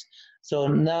things. So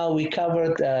now we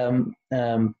covered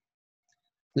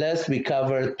list, we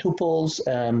covered tuples.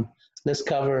 Let's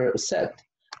cover set.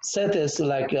 Set is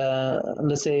like,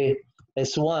 let's say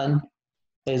S1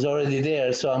 is already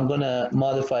there, so I'm going to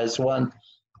modify S1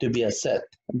 to be a set.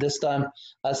 This time,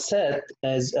 a set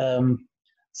is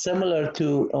similar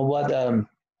to what a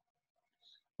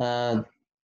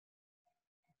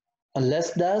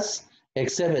list does,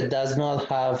 except it does not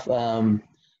have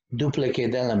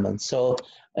duplicate elements. So,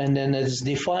 and then it's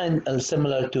defined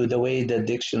similar to the way the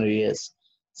dictionary is.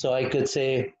 So I could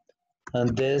say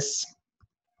this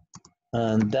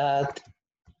and that,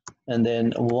 and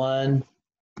then 1,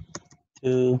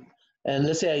 2, and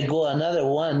let's say I go another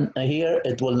one here,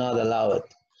 it will not allow it.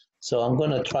 So I'm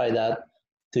going to try that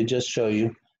to just show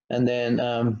you. And then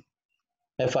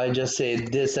if I just say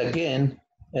this again,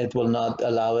 it will not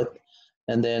allow it.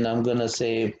 And then I'm going to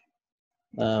say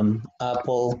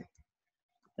apple,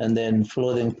 and then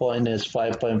floating point is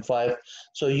 5.5.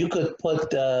 So you could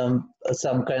put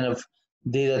some kind of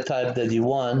data type that you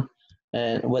want,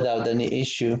 and without any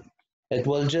issue. It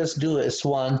will just do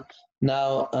S1.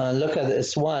 Now look at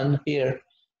S1 here.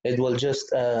 It will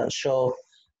just show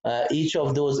each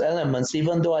of those elements.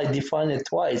 Even though I defined it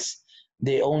twice,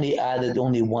 they only added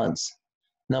only once.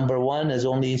 Number 1 is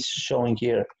only showing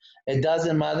here. It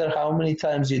doesn't matter how many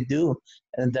times you do,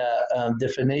 and the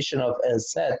definition of a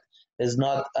set is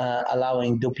not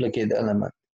allowing duplicate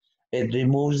element. It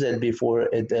removes it before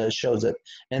it shows it.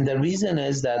 And the reason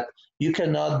is that you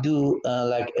cannot do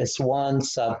like S1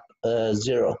 sub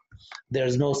 0.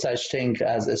 There's no such thing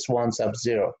as S1 sub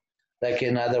 0, like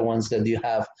in other ones that you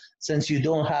have. Since you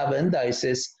don't have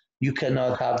indices, you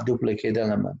cannot have duplicate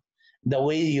element. The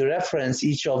way you reference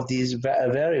each of these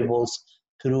variables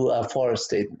through a for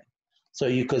statement. So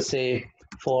you could say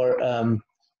for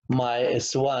my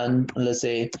S1, let's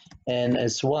say n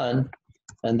S1,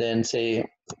 and then say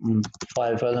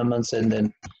 5 elements, and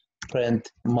then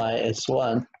print my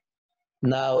S1.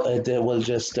 Now it will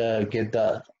just get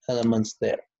the elements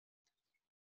there.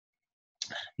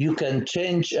 You can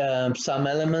change some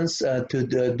elements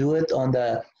to do it on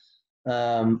the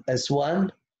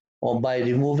S1, or by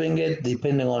removing it,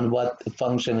 depending on what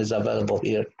function is available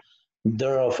here.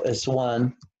 Dir of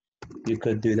S1, you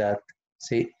could do that.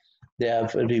 See, they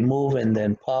have remove and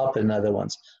then pop and other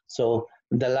ones. So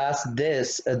the last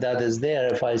this that is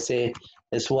there, if I say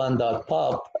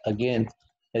S1.pop, again,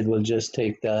 it will just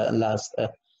take the last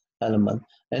element.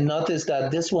 And notice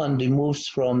that this one removes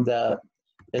from the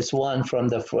S1 from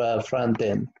the front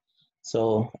end.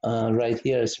 So right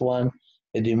here is 1,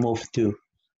 it removes 2.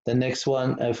 The next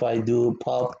one, if I do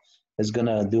pop, is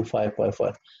gonna do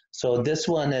 5.5. So this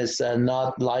one is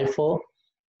not LIFO,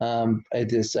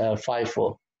 it is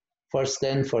FIFO. First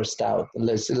in, first out,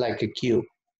 it's like a queue.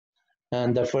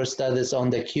 And the first that is on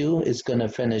the queue is gonna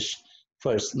finish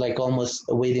first, like almost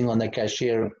waiting on the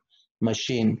cashier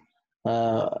machine,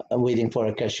 waiting for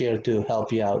a cashier to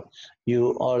help you out.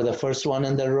 You are the first one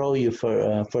in the row, you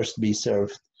first be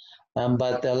served.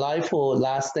 But the LIFO,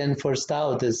 last in, first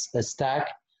out, is a stack,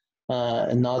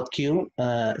 not queue.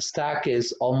 Stack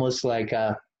is almost like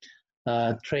a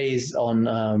trays on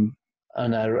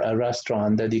a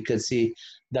restaurant that you can see.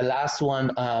 The last one,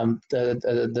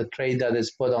 the tray that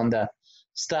is put on the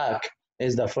stack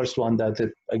is the first one that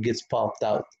it gets popped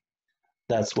out.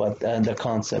 That's what the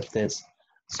concept is.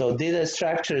 So data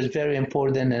structure is very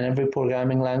important in every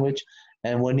programming language.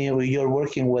 And when you're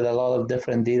working with a lot of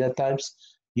different data types,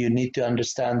 you need to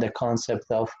understand the concept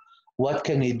of what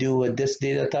can you do with this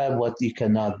data type, what you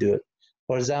cannot do it.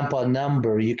 For example, a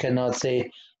number, you cannot say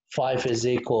 5 is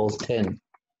equal 10.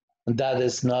 That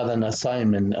is not an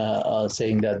assignment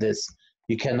saying that this,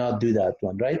 you cannot do that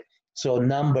one, right? So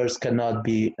numbers cannot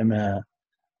be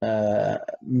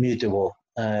mutable.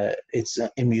 It's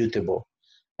immutable.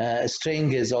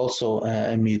 String is also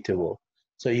immutable.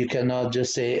 So you cannot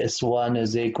just say S1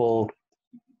 is equal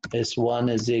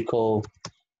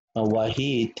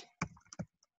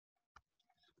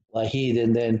Wahid,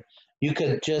 and then you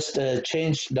could just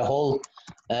change the whole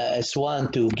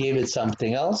S1 to give it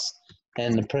something else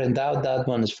and print out that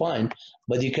one is fine,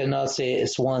 but you cannot say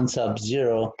S1 sub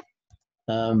 0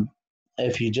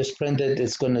 if you just print it,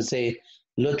 it's going to say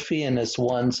Lutfi and it's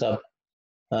one sub.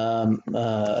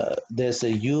 There's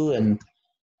a U, and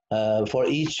for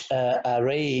each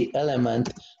array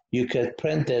element, you could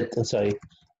print it. Sorry,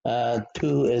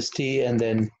 2 is T, and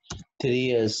then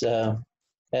 3 is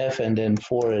F, and then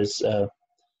 4 is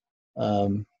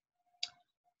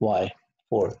Y,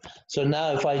 4. So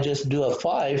now if I just do a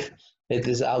 5, it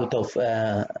is out of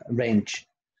range.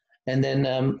 And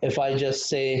then if I just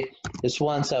say it's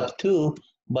 1 sub 2,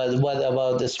 but what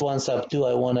about this 1 sub 2?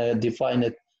 I want to define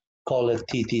it, call it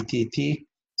TTTT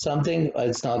something.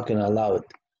 It's not going to allow it.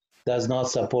 Does not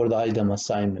support item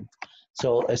assignment.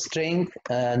 So a string,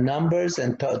 numbers,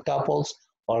 and tuples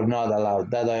are not allowed.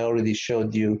 That I already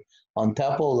showed you on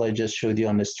tuples. I just showed you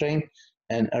on the string.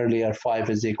 And earlier 5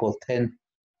 is equal 10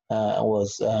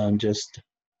 was just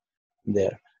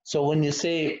there. So when you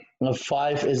say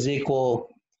 5 is equal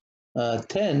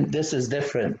 10, this is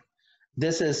different.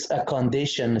 This is a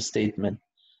condition statement.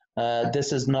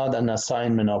 This is not an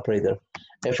assignment operator.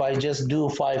 If I just do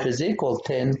 5 is equal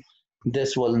 10,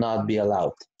 this will not be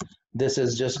allowed. This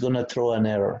is just going to throw an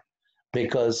error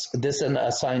because this is an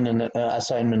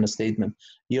assignment statement.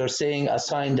 You're saying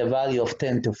assign the value of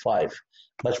 10 to 5,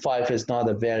 but 5 is not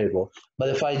a variable. But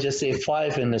if I just say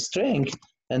 5 in a string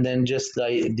and then just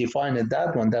I define it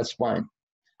that one, that's fine.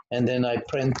 And then I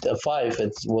print a 5,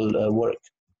 it will work.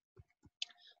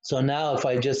 So now if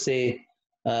I just say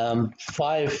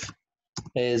 5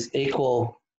 is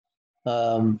equal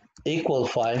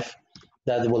 5,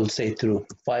 that will say true.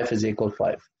 5 is equal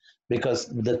 5 because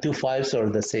the two 5s are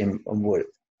the same word.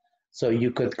 So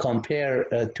you could compare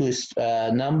two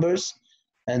numbers,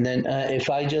 and then if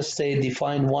I just say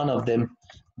define one of them,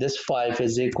 this 5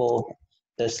 is equal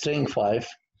the string 5,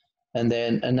 and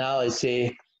then now I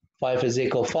say 5 is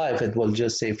equal 5, it will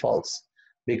just say false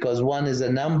because one is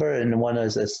a number and one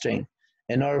is a string.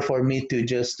 In order for me to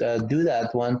just do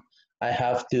that one, I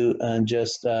have to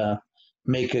just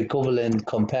make equivalent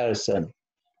comparison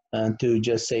and to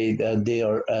just say that they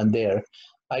are there.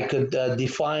 I could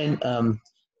define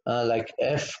like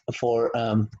F for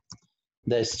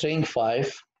the string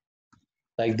 5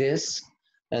 like this,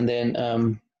 and then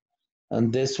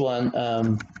and this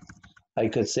one I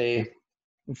could say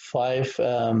 5,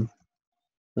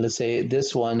 let's say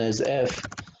this one is F.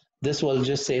 This will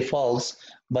just say false,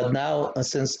 but now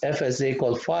since F is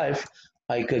equal 5,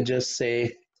 I could just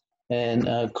say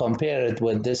and compare it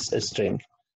with this string.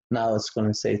 Now it's going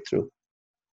to say true.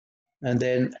 And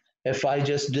then if I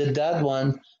just did that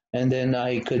one, and then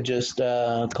I could just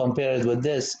compare it with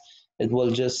this, it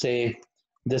will just say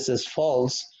this is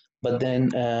false. But then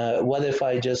what if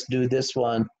I just do this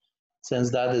one?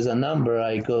 Since that is a number,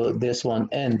 I go this one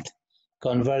int,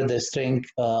 convert the string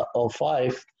of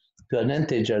 5 to an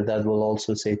integer, that will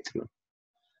also say true.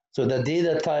 So the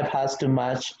data type has to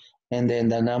match, and then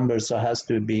the numbers has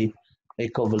to be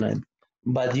equivalent.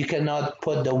 But you cannot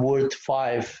put the word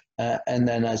 5 and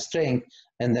then a string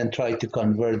and then try to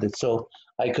convert it. So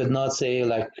I could not say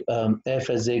like F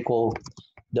is equal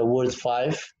the word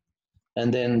 5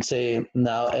 and then say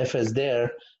now F is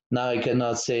there. Now I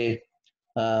cannot say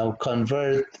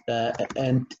convert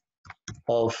int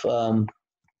of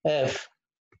F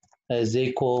is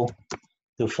equal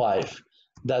to 5.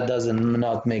 That doesn't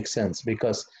not make sense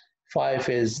because 5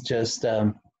 is just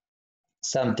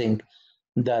something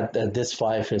that this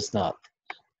 5 is not.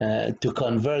 To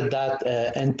convert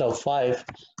that int of 5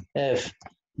 F,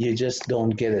 you just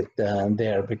don't get it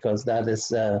there because that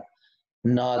is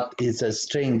not, it's a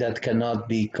string that cannot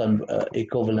be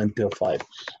equivalent to a 5.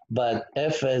 But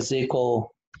F is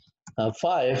equal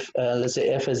 5, let's say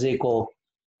F is equal,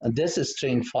 this is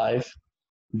string 5,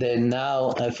 then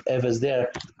now if F is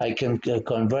there, I can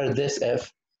convert this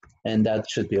F and that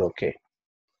should be okay.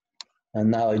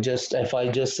 And now if I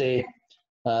just say,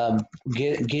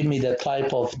 give me the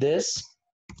type of this,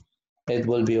 it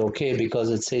will be okay because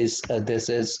it says this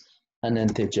is an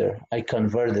integer. I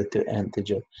convert it to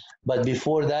integer. But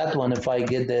before that one, if I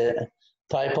get the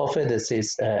type of it, it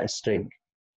says string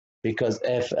because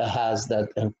F has that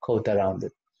code around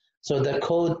it. So the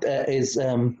code is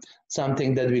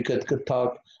something that we could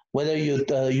talk, whether you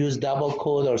use double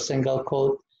code or single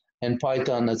code, and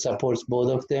Python supports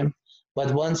both of them.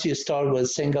 But once you start with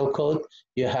single code,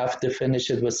 you have to finish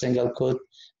it with single code.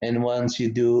 And once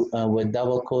you do with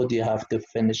double code, you have to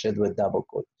finish it with double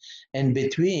code. In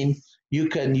between, you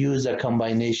can use a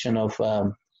combination of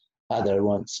other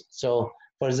ones. So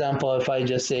for example, if I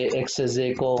just say X is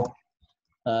equal,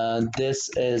 this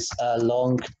is a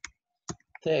long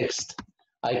text,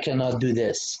 I cannot do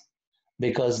this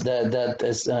because that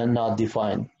is not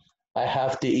defined. I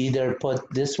have to either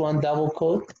put this one double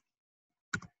quote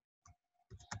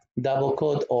double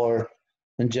quote or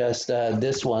just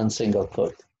this one single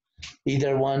quote.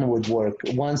 Either one would work.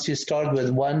 Once you start with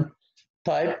one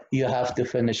type, you have to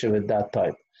finish it with that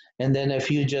type. And then if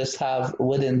you just have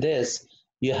within this,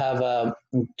 you have a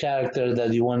character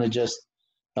that you want to just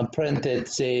print it,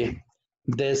 say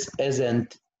this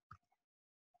isn't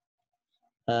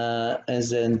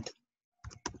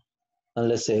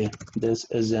let's say this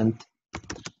isn't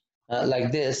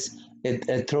like this,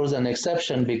 it throws an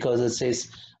exception because it says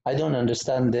I don't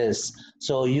understand this.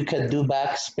 So you can do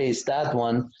backspace that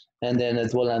one, and then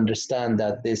it will understand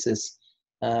that this is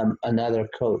another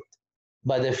code.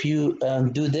 But if you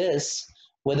do this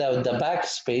without the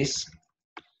backspace,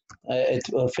 it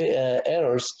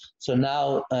errors. So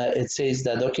now it says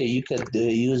that, okay, you could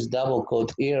use double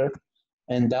quote here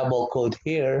and double quote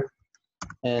here,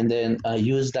 and then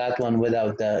use that one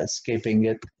without escaping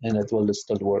it, and it will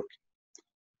still work.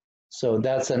 So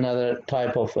that's another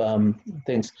type of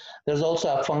things. There's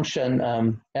also a function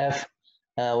f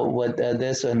with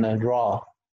this and raw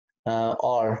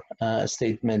R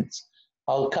statements.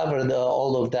 I'll cover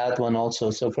all of that one also.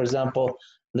 So for example,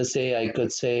 let's say I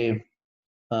could say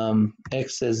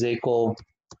x is equal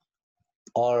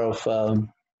R of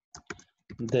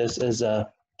this is a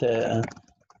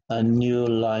new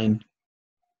line.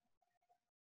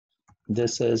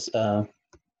 This is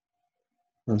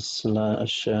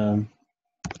slash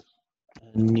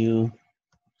new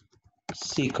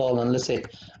C colon. Let's say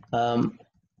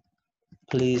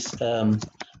please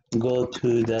go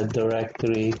to the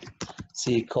directory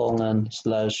C colon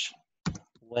slash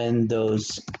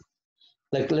Windows.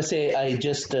 Like let's say I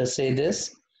just say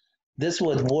this. This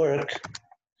would work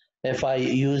if I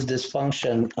use this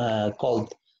function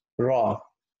called raw.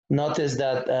 Notice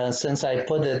that since I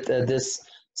put it this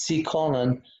C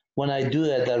colon, when I do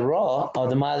it at raw,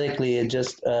 automatically it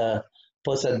just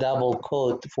puts a double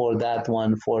quote for that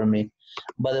one for me.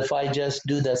 But if I just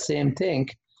do the same thing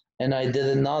and I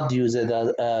did not use it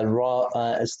as a raw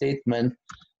statement,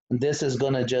 this is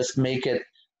going to just make it,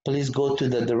 please go to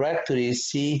the directory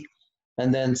C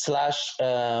and then slash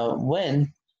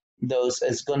win. Those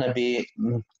is going to be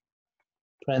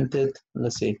printed.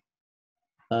 Let's see.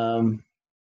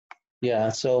 Yeah,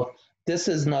 so this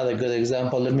is not a good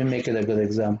example. Let me make it a good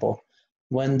example.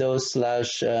 Windows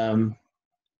slash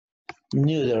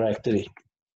new directory,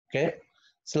 okay?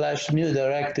 Slash new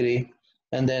directory,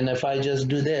 and then if I just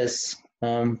do this,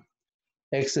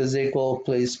 x is equal,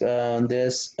 please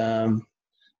this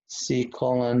C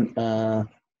colon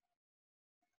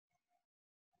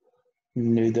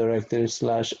new directory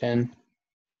slash n.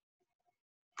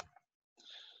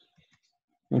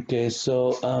 Okay,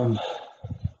 so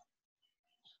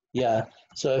yeah,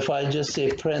 so if I just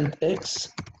say print x,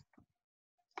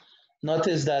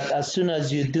 notice that as soon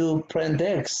as you do print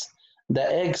x, the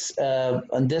x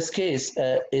in this case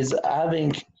is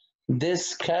having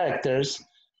these characters,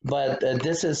 but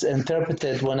this is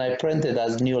interpreted when I print it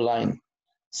as new line.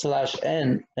 Slash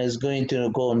n is going to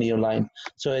go new line.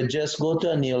 So it just go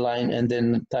to a new line and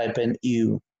then type in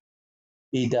EW.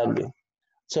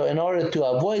 So in order to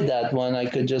avoid that one, I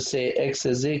could just say x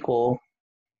is equal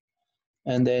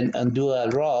and then undo a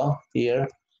raw here,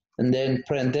 and then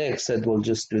print x, it will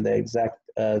just do the exact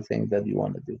thing that you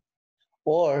want to do.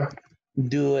 Or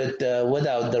do it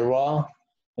without the raw,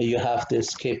 you have to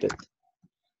escape it.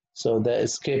 So the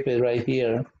escape it right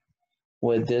here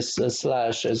with this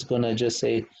slash is going to just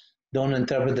say, don't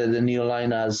interpret the new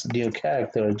line as new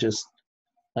character, just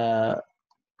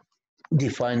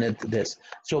define it this.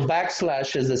 So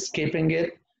backslash is escaping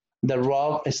it. The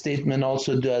raw statement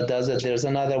also does it. There's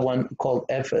another one called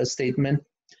F statement.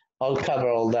 I'll cover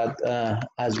all that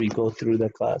as we go through the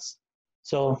class.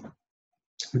 So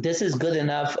this is good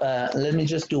enough. Let me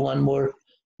just do one more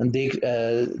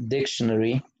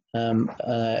dictionary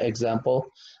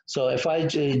example. So if I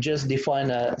just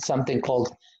define something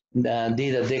called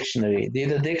data dictionary.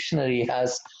 Data dictionary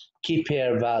has key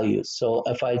pair values. So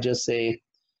if I just say,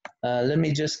 let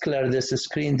me just clear this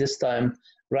screen this time,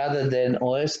 rather than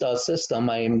os.system,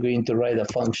 I am going to write a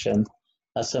function,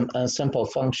 a simple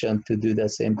function to do the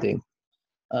same thing.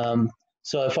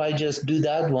 So if I just do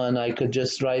that one, I could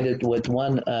just write it with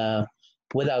one,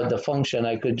 without the function,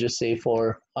 I could just say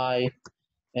for I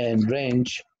and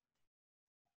range,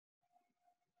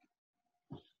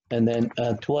 and then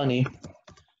 20,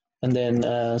 and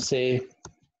then say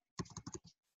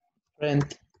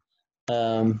print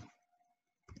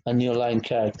a new line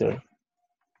character.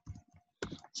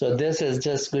 So this is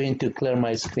just going to clear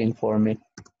my screen for me.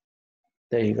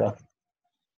 There you go.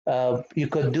 You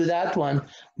could do that one,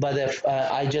 but if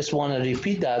I just want to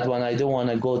repeat that one, I don't want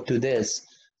to go to this.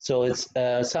 So it's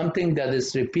something that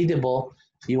is repeatable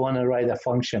you want to write a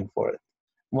function for it.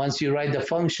 Once you write the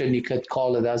function, you could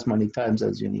call it as many times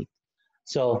as you need.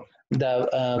 So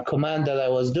the command that I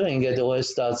was doing at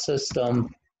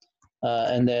os.system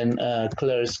and then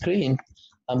clear screen,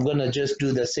 I'm going to just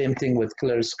do the same thing with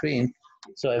clear screen.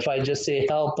 So if I just say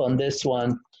help on this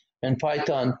one, in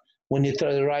Python, when you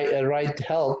try to write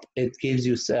help, it gives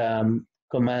you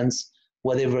commands,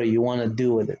 whatever you want to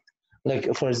do with it.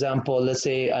 Like, for example, let's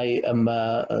say I am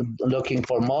looking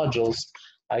for modules.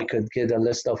 I could get a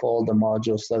list of all the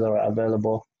modules that are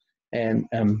available and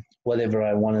whatever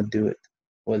I want to do it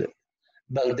with it.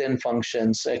 Built-in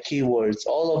functions, keywords,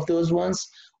 all of those ones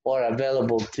are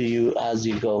available to you as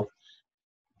you go.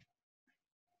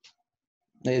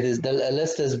 It is, the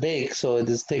list is big, so it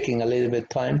is taking a little bit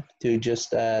time to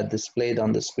just display it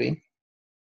on the screen.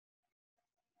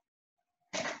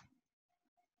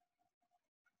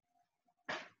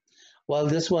 While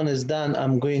this one is done,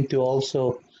 I'm going to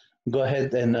also go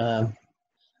ahead and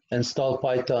install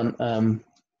Python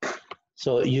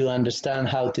so you understand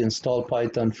how to install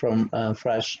Python from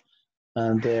fresh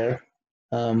there.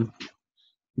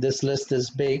 This list is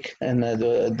big, and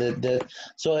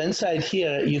so inside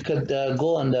here you could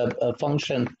go on the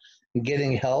function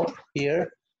getting help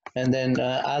here, and then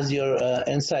as you're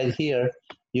inside here,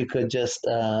 you could just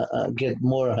get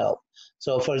more help.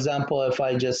 So for example, if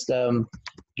I just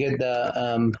get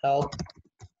the help,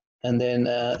 and then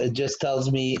it just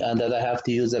tells me that I have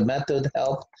to use a method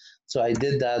help. So I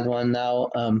did that one. Now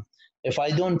if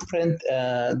I don't print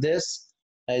this,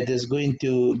 it is going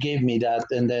to give me that,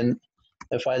 and then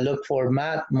if I look for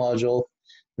math module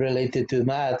related to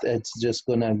math, it's just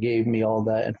gonna give me all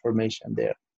the information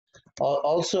there.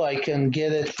 Also, I can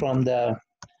get it from the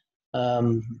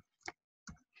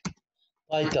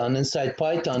Python. Inside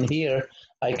Python here,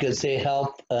 I could say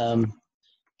help,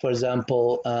 for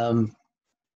example,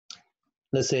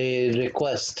 let's say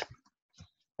request.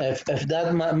 If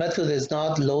that method is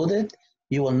not loaded,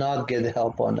 you will not get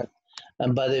help on it.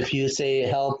 But if you say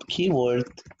help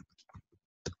keyword,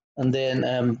 and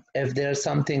then if there's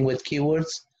something with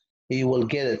keywords, you will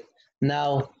get it.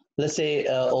 Now, let's say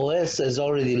OS is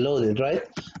already loaded, right?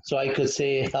 So I could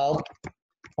say help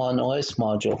on OS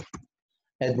module.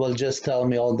 It will just tell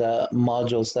me all the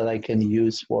modules that I can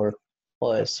use for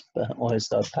OS,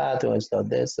 os.path,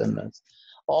 os.this, and this.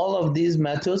 All of these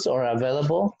methods are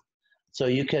available, so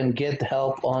you can get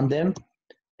help on them.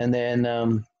 And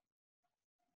then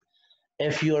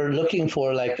if you're looking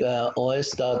for like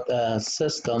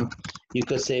os.system, you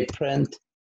could say print,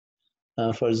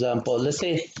 for example, let's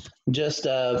say just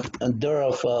dir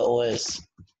of OS.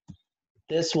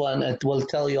 This one, it will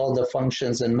tell you all the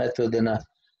functions and method and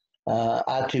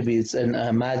attributes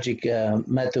and magic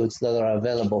methods that are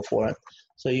available for it.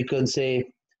 So you can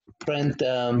say print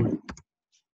dir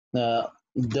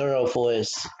of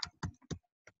OS.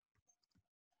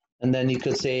 And then you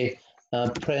could say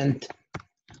print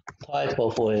type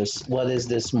of OS. What is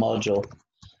this module?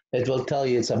 It will tell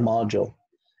you it's a module.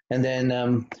 And then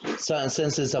so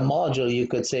since it's a module, you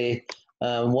could say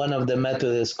one of the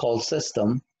methods is called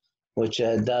system, which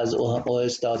does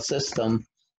os.system.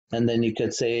 And then you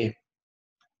could say,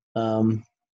 and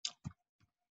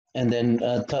then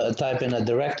type in a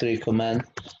directory command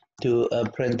to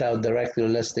print out directory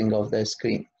listing of the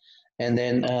screen. And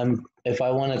then if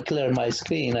I want to clear my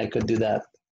screen, I could do that.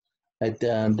 It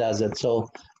does it. So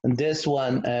this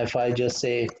one, if I just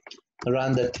say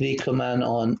run the tree command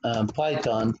on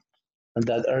Python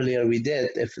that earlier we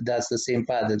did, if that's the same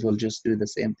path, it will just do the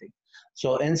same thing.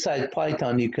 So inside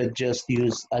Python, you could just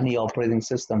use any operating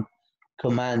system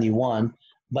command you want.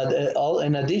 But all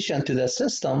in addition to the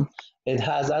system, it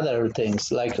has other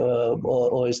things like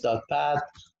os.path,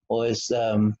 os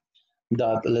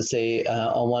dot, let's say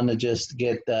I want to just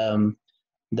get the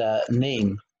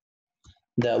name,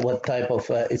 what type of,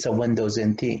 it's a Windows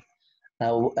NT.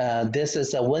 Now, this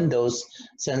is a Windows,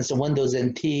 since Windows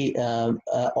NT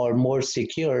are more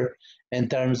secure in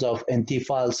terms of NT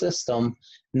file system,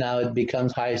 now it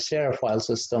becomes High Sierra file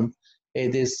system.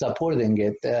 It is supporting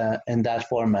it in that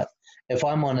format. If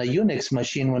I'm on a Unix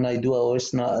machine, when I do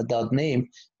os.name,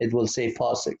 it will say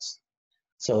POSIX.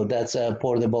 So that's a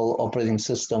portable operating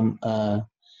system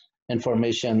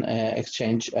information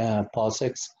exchange,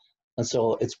 POSIX. And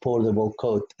so it's portable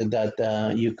code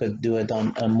that you could do it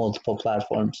on multiple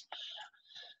platforms.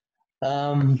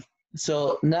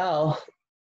 So now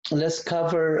let's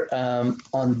cover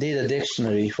on data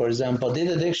dictionary. For example,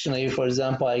 data dictionary, for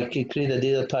example, I could create a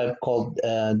data type called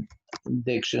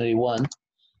dictionary one,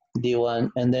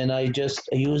 D1, and then I just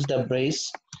use the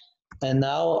brace, and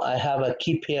now I have a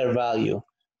key pair value.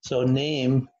 So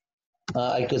name,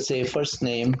 I could say first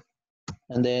name,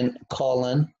 and then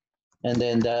colon, and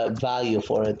then the value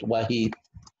for it, Wahid,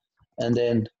 and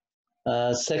then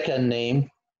second name,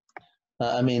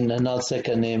 not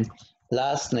second name,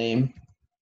 last name,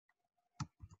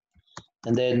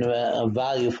 and then a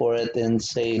value for it, and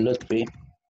say Lutfi,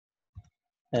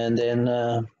 and then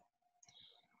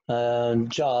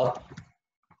job,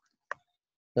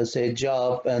 let's say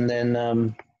job, and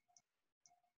then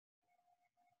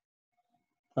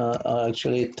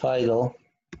actually title,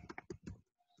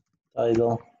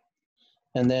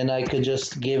 and then I could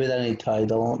just give it any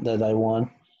title that I want.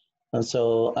 And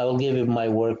so I will give it my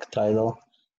work title.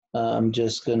 I'm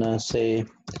just gonna say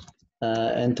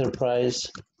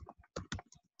Enterprise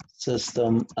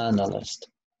System Analyst.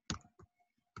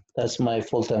 That's my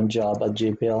full-time job at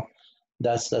JPL.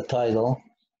 That's the title.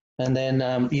 And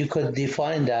then you could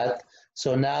define that.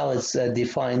 So now it's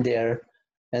defined there.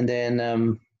 And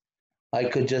then I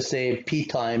could just say P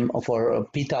time for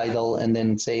P title, and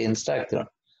then say instructor,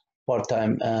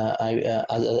 part-time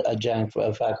adjunct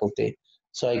faculty.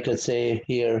 So I could say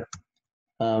here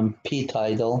P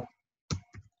title,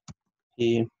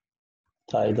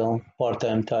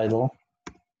 part-time title.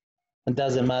 It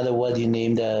doesn't matter what you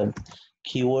name the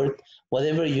keyword.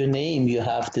 Whatever you name, you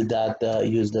have to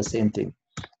use the same thing.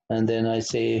 And then I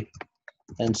say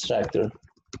instructor.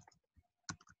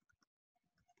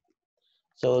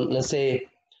 So let's say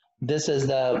this is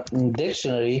the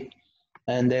dictionary,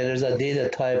 and there's a data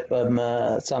type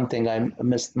something I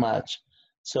mismatch.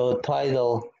 So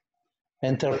title,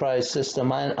 Enterprise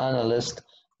System Analyst.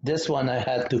 This one I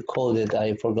had to code it.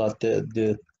 I forgot to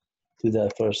do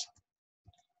that first.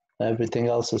 Everything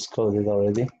else is coded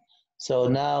already. So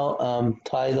now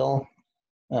title,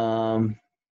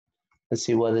 let's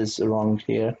see what is wrong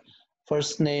here.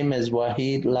 First name is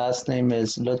Wahid, last name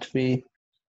is Lutfi,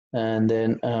 and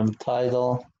then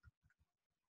title,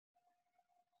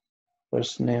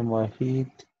 first name Wahid.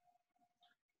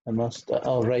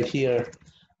 Right here,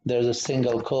 there's a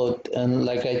single quote, and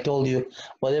like I told you,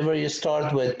 whatever you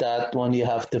start with that one, you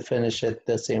have to finish it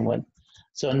the same one.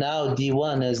 So now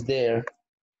D1 is there,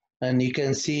 and you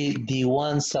can see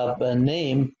D1 sub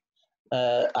name.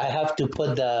 I have to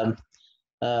put the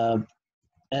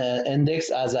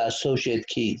index as an associate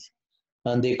key,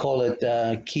 and they call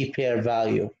it key pair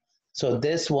value. So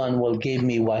this one will give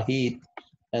me Wahid,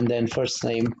 and then first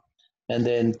name, and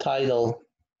then title,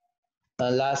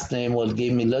 last name will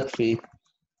give me Lutfi,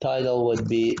 title would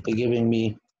be giving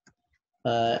me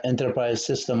Enterprise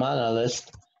System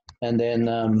Analyst, and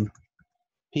then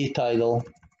P title.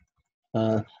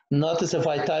 Notice if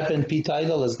I type in P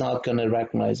title, it's not going to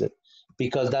recognize it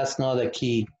because that's not a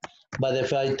key. But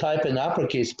if I type in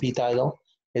uppercase P title,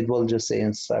 it will just say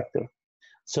instructor.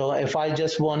 So if I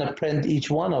just want to print each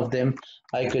one of them,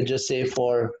 I could just say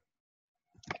for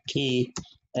key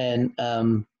and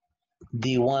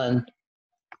D1,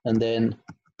 and then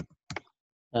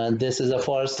this is a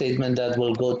for statement that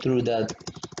will go through that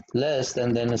list,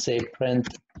 and then I say print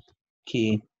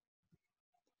key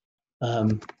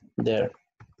there.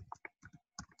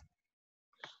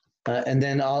 And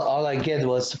then all I get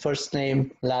was first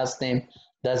name, last name,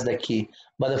 that's the key.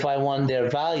 But if I want their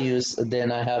values,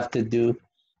 then I have to do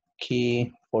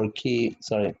key, for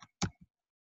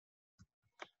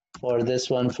this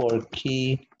one, for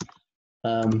key,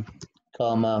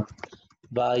 comma,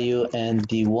 value, and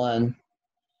D1.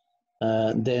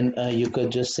 Then you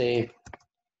could just say,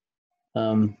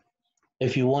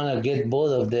 if you want to get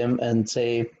both of them, and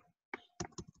say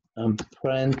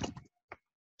print,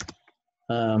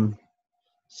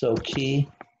 so key,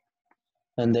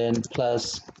 and then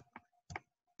plus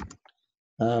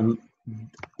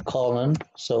colon.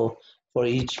 So for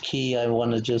each key, I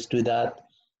want to just do that,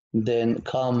 then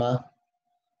comma,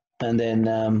 and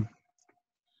then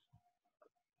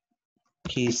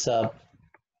key sub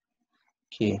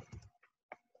key.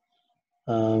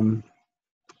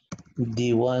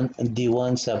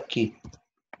 D1 sub key.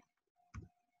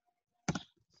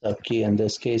 Sub key in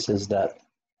this case is that.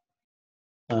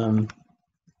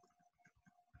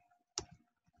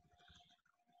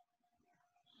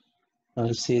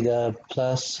 I see the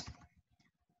plus.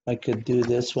 I could do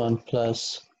this one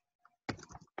plus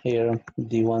here,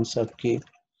 D1 sub key,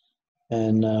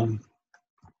 and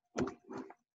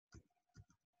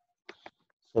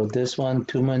so this one,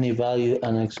 too many value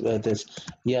unexpected. This,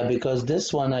 yeah, because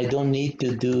this one I don't need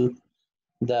to do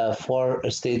the for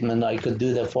statement. I could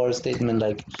do the for statement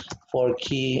like for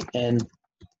key and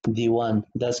D1.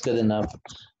 That's good enough.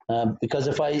 Because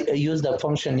if I use the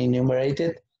function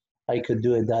enumerated, I could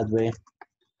do it that way.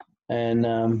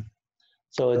 And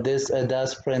so this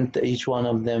does print each one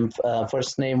of them,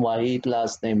 first name Wahid,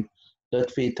 last name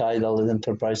 .vtitle is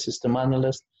enterprise system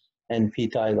analyst, and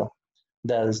ptitle,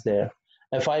 that is there.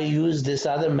 If I use this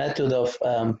other method of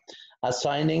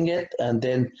assigning it, and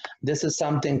then this is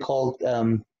something called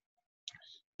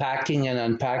packing and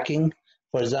unpacking.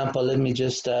 For example, let me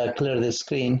just clear the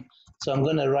screen. So I'm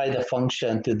going to write a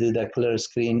function to do the clear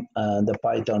screen, the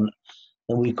Python,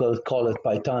 and we could call it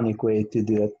Pythonic way to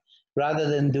do it. Rather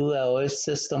than do a OS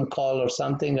system call or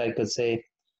something, I could say,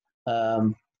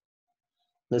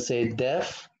 let's say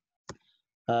def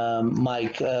my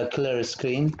clear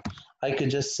screen. I could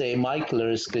just say my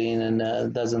clear screen, and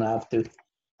it doesn't have to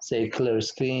say clear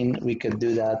screen. We could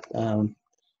do that.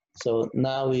 So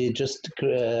now we just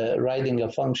writing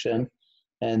a function,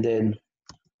 and then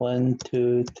 1,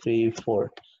 2, 3,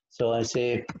 4. So I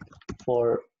say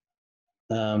for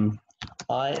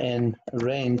I in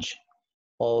range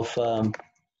of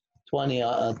 20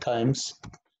 times,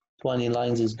 20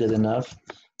 lines is good enough.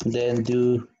 Then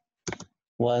do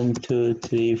 1, 2,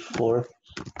 3, 4,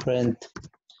 print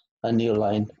a new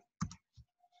line.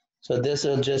 So this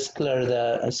will just clear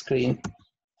the screen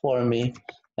for me.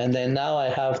 And then now I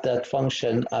have that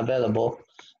function available.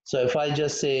 So if I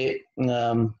just say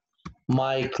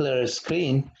my clear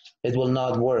screen, it will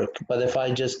not work. But if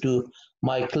I just do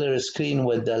my clear screen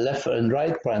with the left and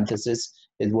right parentheses,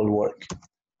 it will work.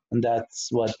 And that's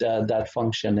what that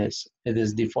function is. It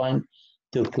is defined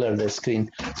to clear the screen.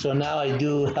 So now I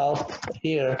do help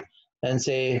here and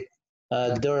say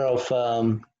dir of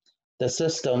the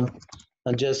system,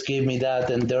 and just give me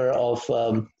that, and dir of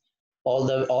all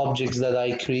the objects that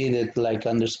I created, like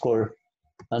underscore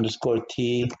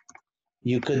T.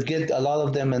 You could get a lot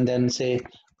of them and then say,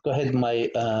 go ahead, my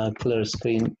clear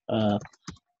screen.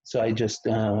 So I just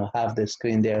have the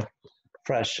screen there,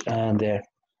 fresh there.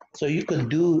 So you could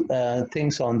do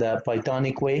things on the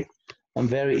Pythonic way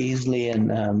very easily,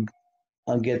 and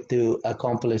get to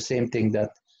accomplish same thing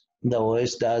that the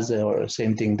OS does, or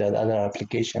same thing that other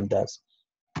application does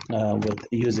with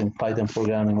using Python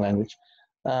programming language.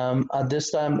 At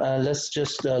this time, let's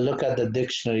just look at the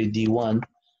dictionary D1.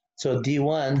 So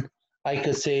D1, I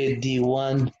could say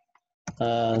D1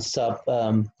 sub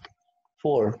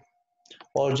 4,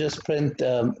 or just print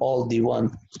all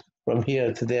D1 from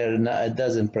here to there. No, it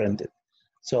doesn't print it.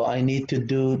 So I need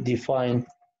to define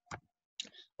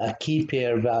a key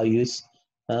pair values,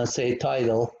 say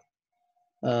title,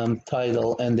 and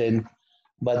then,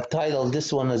 but title,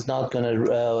 this one is not going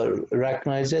to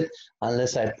recognize it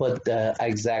unless I put the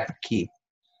exact key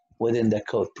within the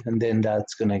code, and then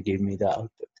that's going to give me the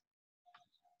output.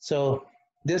 So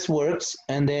this works,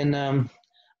 and then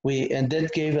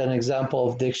that gave an example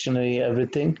of dictionary,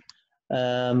 everything.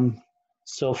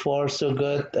 So far so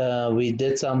good. We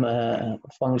did some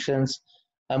functions.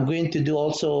 I'm going to do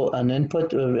also an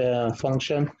input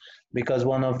function, because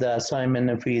one of the assignment,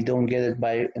 if we don't get it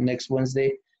by next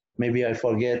Wednesday, maybe I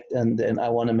forget, and then I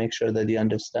want to make sure that you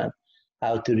understand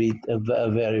how to read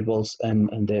variables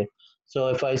and there. So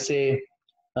if I say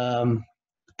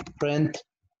print,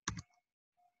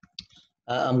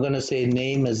 I'm going to say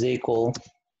name is equal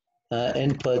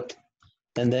input,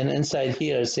 and then inside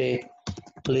here say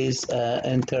please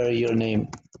enter your name.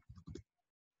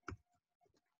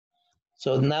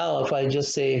 So now if I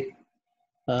just say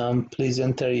please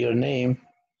enter your name,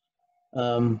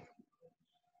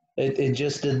 it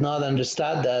just did not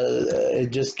understand that.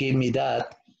 It just gave me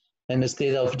that, and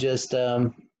instead of just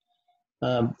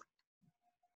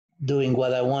doing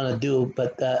what I want to do,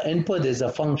 but input is a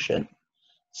function.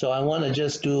 So I want to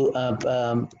just do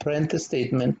print a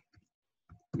statement,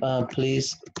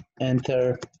 please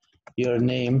enter your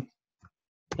name,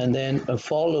 and then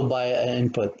followed by an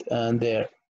input there.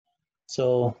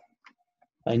 So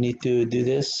I need to do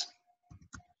this,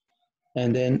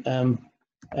 and then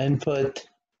input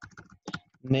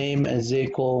name is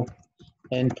equal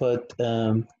input,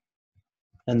 and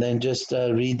then just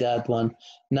read that one.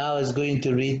 Now it's going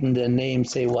to read in the name,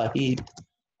 say Wahid,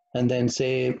 and then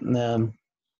say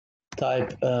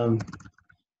type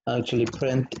actually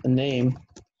print name,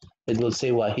 it will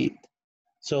say Wahid.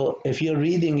 So if you're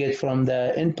reading it from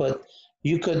the input,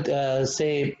 you could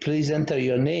say please enter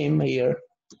your name here,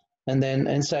 and then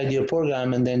inside your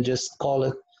program, and then just call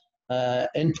it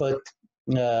input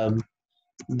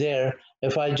there.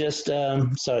 If I just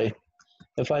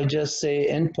if I just say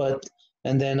input,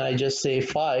 and then I just say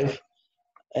 5,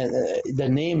 the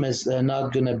name is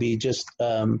not going to be just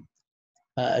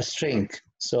a string.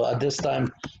 So at this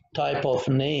time, type of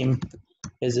name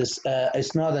is this,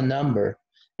 it's not a number.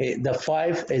 The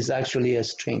 5 is actually a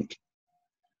string.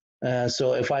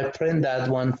 So if I print that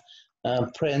one,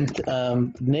 print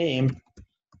name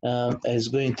is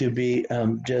going to be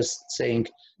just saying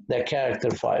the character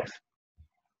 5.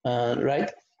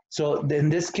 right? So in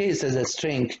this case, as a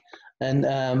string, and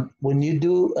when you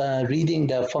do reading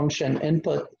the function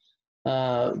input,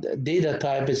 the data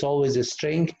type is always a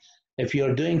string. If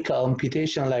you're doing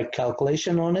computation like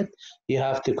calculation on it, you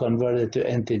have to convert it to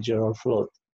integer or float.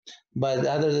 But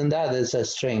other than that, it's a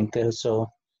string.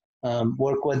 So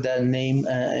work with the name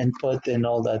input and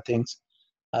all that things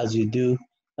as you do.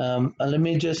 Let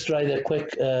me just write a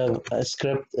quick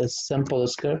script, a simple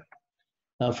script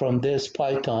from this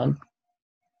Python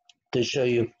to show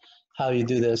you how you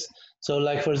do this. So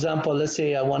like for example, let's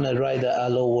say I want to write a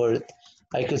hello word.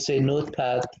 I could say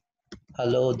notepad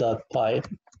hello.py,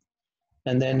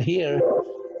 and then here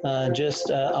I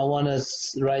want to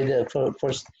write a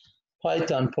first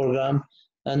Python program.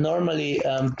 And normally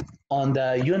on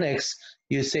the Unix,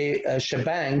 you say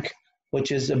shebang,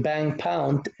 which is a bang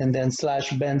pound, and then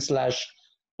slash bin slash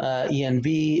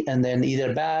env, and then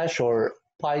either bash or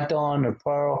Python or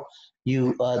Perl,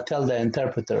 you tell the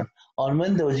interpreter. On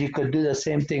Windows, you could do the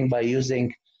same thing by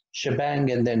using shebang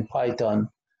and then Python.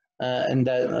 And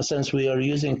that, since we are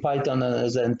using Python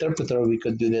as an interpreter, we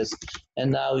could do this.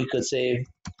 And now we could say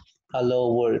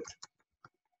hello world,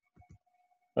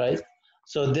 right?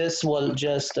 So this will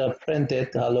just print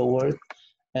it, hello world.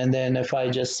 And then if I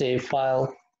just say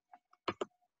file,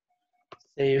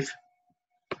 save,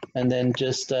 and then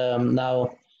just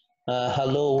now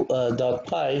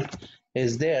hello.py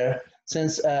is there.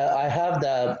 Since I have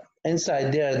the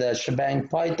inside there, the shebang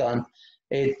Python,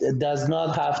 it does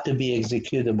not have to be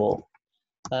executable.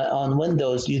 On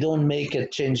Windows, you don't make a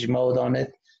change mode on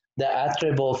it. The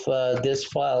attribute of this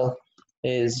file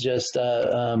is just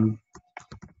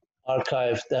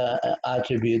archived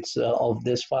attributes of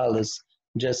this file is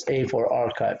just A for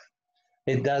archive.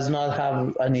 It does not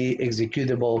have any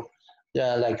executable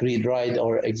like read write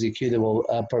or executable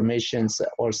permissions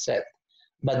or set.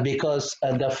 But because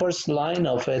the first line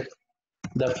of it,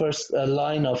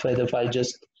 if I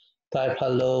just type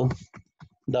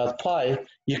hello.py,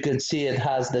 you could see it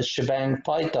has the shebang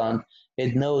Python.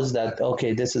 It knows that,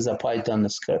 okay, this is a Python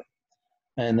script,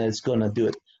 and it's going to do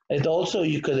it. It also,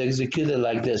 you could execute it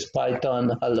like this,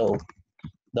 Python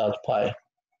hello.py.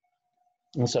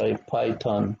 I'm sorry,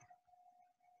 Python.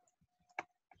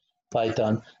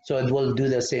 So it will do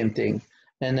the same thing.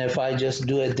 And if I just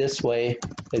do it this way,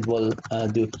 it will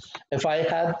do. If I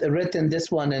had written this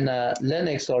one in a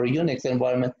Linux or Unix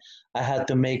environment, I had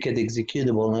to make it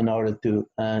executable in order to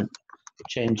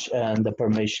change the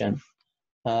permission.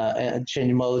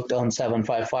 Change mode on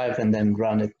 755 and then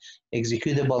run it.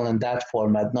 Executable in that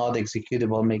format, not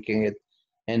executable making it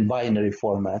in binary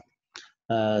format.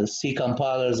 C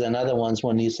compilers and other ones,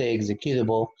 when you say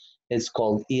executable, it's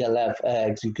called ELF,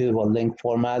 executable link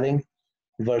formatting,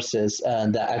 versus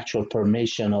the actual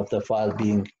permission of the file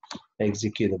being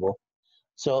executable.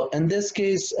 So in this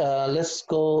case, let's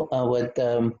go with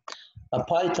a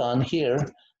Python here.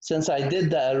 Since I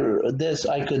did this,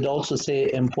 I could also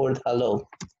say import hello.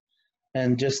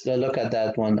 And just look at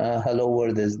that one, hello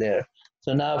word is there.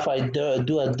 So now if I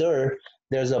do a dir,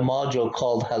 there's a module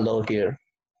called hello here,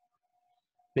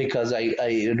 because I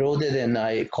wrote it and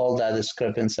I called that a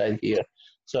script inside here.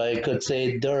 So I could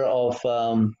say dir of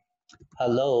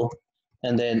hello,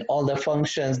 and then all the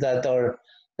functions that are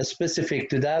specific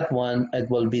to that one, it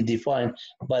will be defined,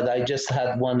 but I just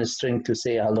had one string to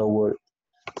say hello word.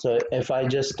 So if I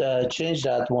just change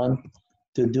that one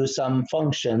to do some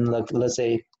function, like let's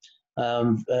say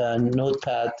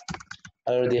notepad,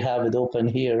 I already have it open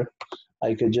here.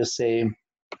 I could just say,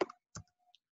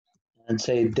 and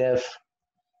say def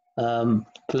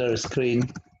clear screen,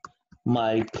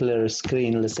 my clear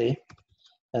screen, let's say.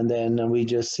 And then we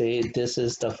just say this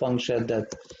is the function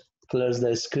that clears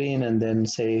the screen, and then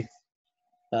say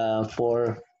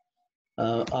for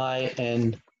I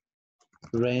in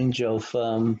range of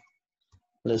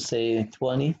let's say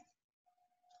 20.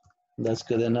 That's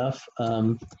good enough.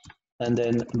 And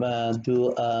then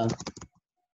do a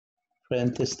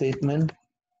print statement,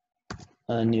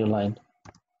 a new line.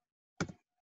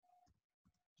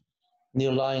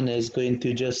 New line is going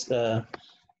to just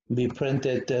be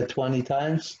printed 20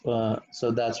 times,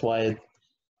 so that's why it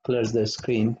clears the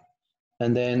screen.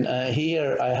 And then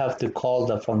here I have to call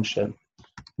the function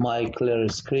my clear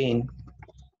screen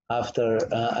after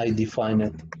I define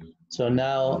it. So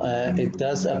now it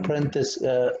does a print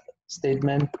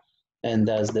statement and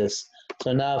does this.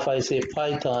 So now if I say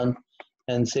Python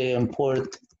and say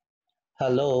import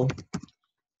hello,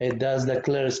 it does the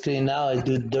clear screen. Now I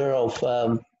do dir of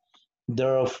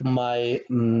my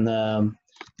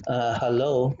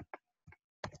hello.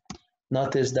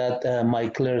 Notice that my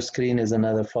clear screen is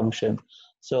another function.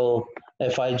 So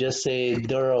if I just say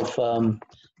dir of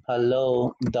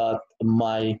hello dot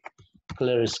my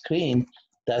clear screen.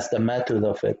 That's the method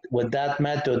of it. With that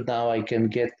method, now I can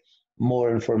get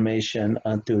more information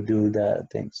to do the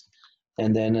things.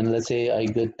 And then, and let's say I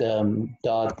get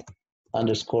dot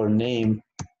underscore name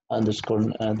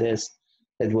underscore this,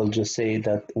 it will just say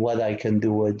that what I can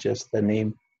do with just the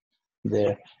name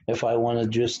there. If I want to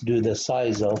just do the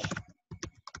size of,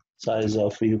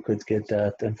 you could get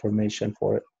that information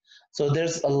for it. So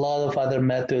there's a lot of other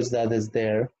methods that is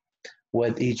there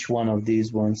with each one of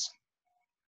these ones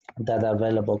that are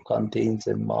available contains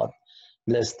in mod,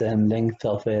 list and length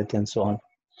of it and so on.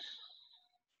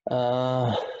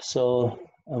 So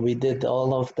we did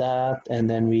all of that, and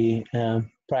then we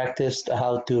practiced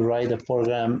how to write a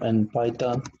program in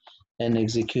Python and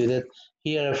execute it.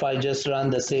 Here, if I just run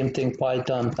the same thing,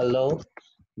 Python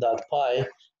hello.py,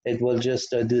 it will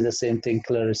just do the same thing,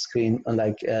 clear screen,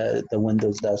 like the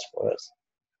Windows does for us.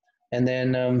 And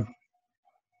then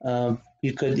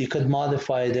you could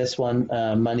modify this one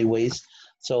many ways.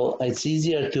 So it's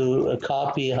easier to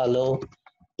copy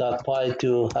hello.py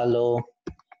to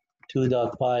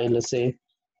hello2.py, let's say,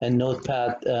 and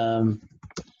notepad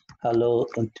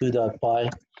hello2.py,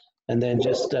 and then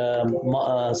just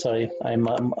sorry, I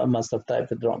must have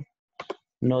typed it wrong.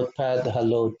 Notepad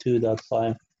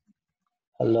hello2.py.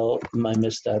 Hello, I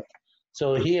missed that.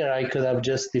 So here I could have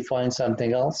just defined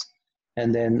something else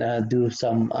and then do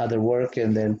some other work,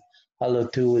 and then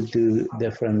hello2 would do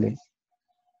differently.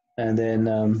 And then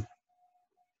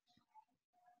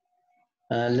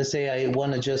let's say I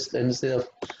want to just, instead of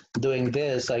doing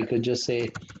this, I could just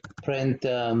say print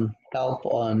help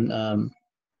on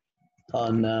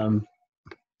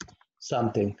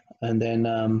something, and then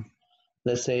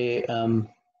let's say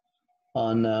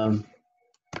on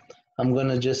I'm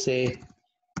gonna just say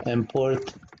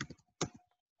import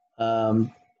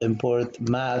import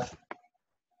math,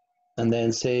 and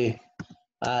then say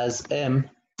as m,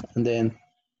 and then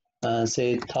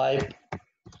say type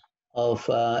of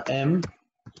m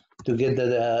to get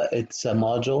that it's a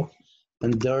module,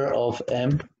 and dir of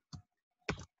m,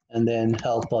 and then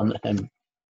help on m.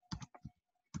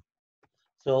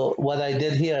 So what I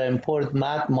did here, import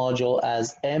math module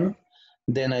as m,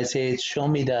 then I say show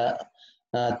me the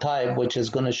type, which is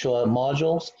going to show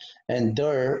modules, and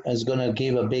dir is going to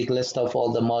give a big list of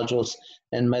all the modules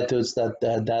and methods that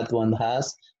that one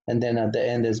has, and then at the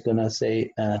end is going to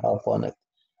say help on it.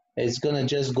 It's going to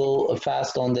just go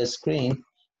fast on the screen,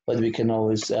 but we can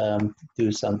always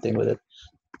do something with it.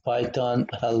 Python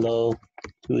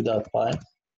hello2.py,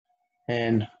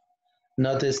 and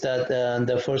notice that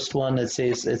the first one, it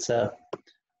says it's a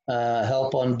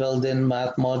help on built-in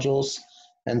math modules,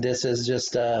 and this is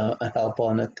just a help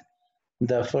on it.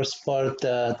 The first part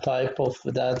type of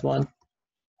that one,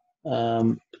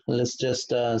 let's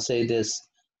just say this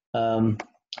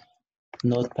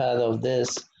notepad of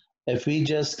this. If we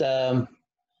just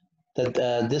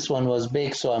this one was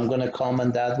big, so I'm going to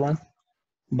comment that one,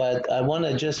 but I want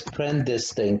to just print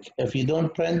this thing. If you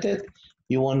don't print it,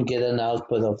 you won't get an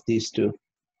output of these two.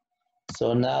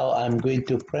 So now I'm going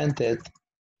to print it,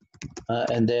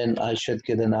 and then I should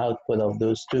get an output of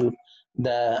those two.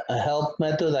 The help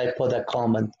method, I put a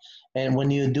comment, and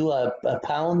when you do a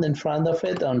pound in front of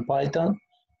it on Python,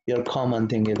 you're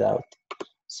commenting it out.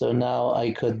 So now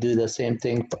I could do the same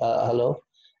thing, hello.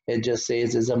 It just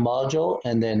says it's a module,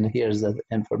 and then here's the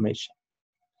information.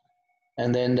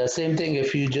 And then the same thing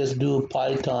if you just do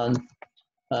Python,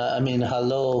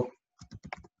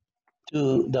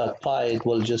 hello2.py, it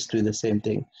will just do the same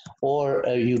thing. Or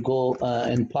you go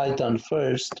in Python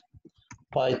first,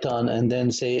 Python, and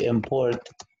then say import.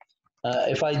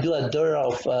 If I do a dir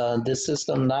of this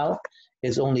system now,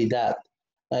 it's only that.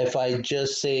 If I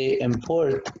just say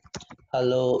import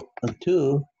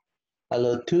hello2,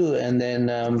 and then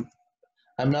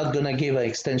I'm not going to give an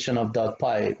extension of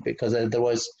 .py, because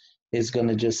otherwise it's going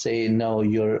to just say, no,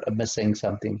 you're missing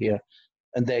something here.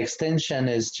 And the extension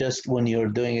is just when you're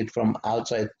doing it from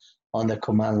outside on the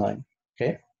command line,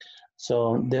 okay?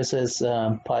 So this is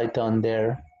Python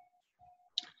there.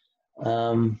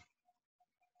 It's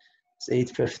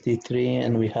 8:53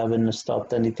 and we haven't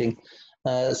stopped anything.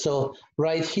 So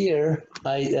right here,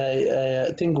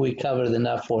 I think we covered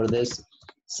enough for this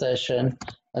session.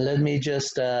 Let me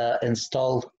just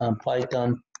install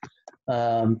Python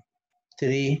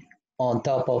 3 on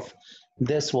top of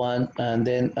this one, and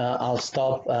then I'll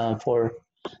stop for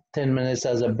 10 minutes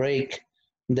as a break.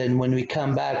 Then when we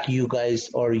come back, you guys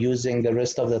are using the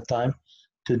rest of the time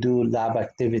to do lab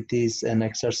activities and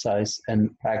exercise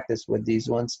and practice with these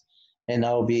ones. And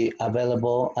I'll be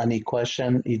available. Any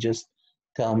question, you just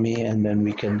tell me and then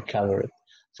we can cover it.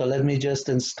 So let me just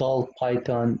install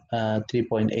Python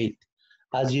 3.8.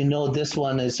 As you know, this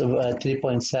one is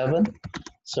 3.7.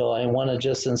 So I want to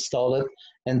just install it.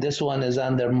 And this one is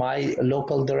under my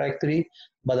local directory,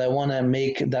 but I want to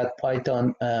make that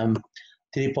Python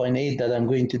 3.8 that I'm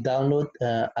going to download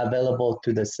available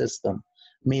to the system,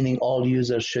 meaning all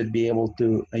users should be able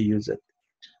to use it.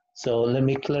 So let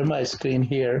me clear my screen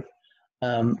here.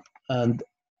 And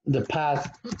the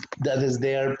path that is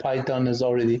there, Python is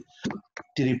already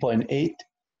 3.8.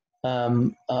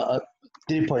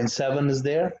 3.7 is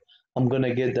there. I'm going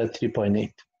to get that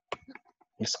 3.8.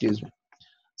 Excuse me.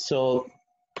 So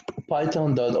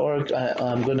python.org,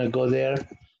 I'm going to go there,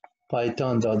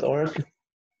 python.org,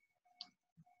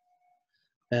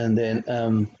 and then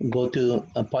go to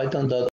python.org.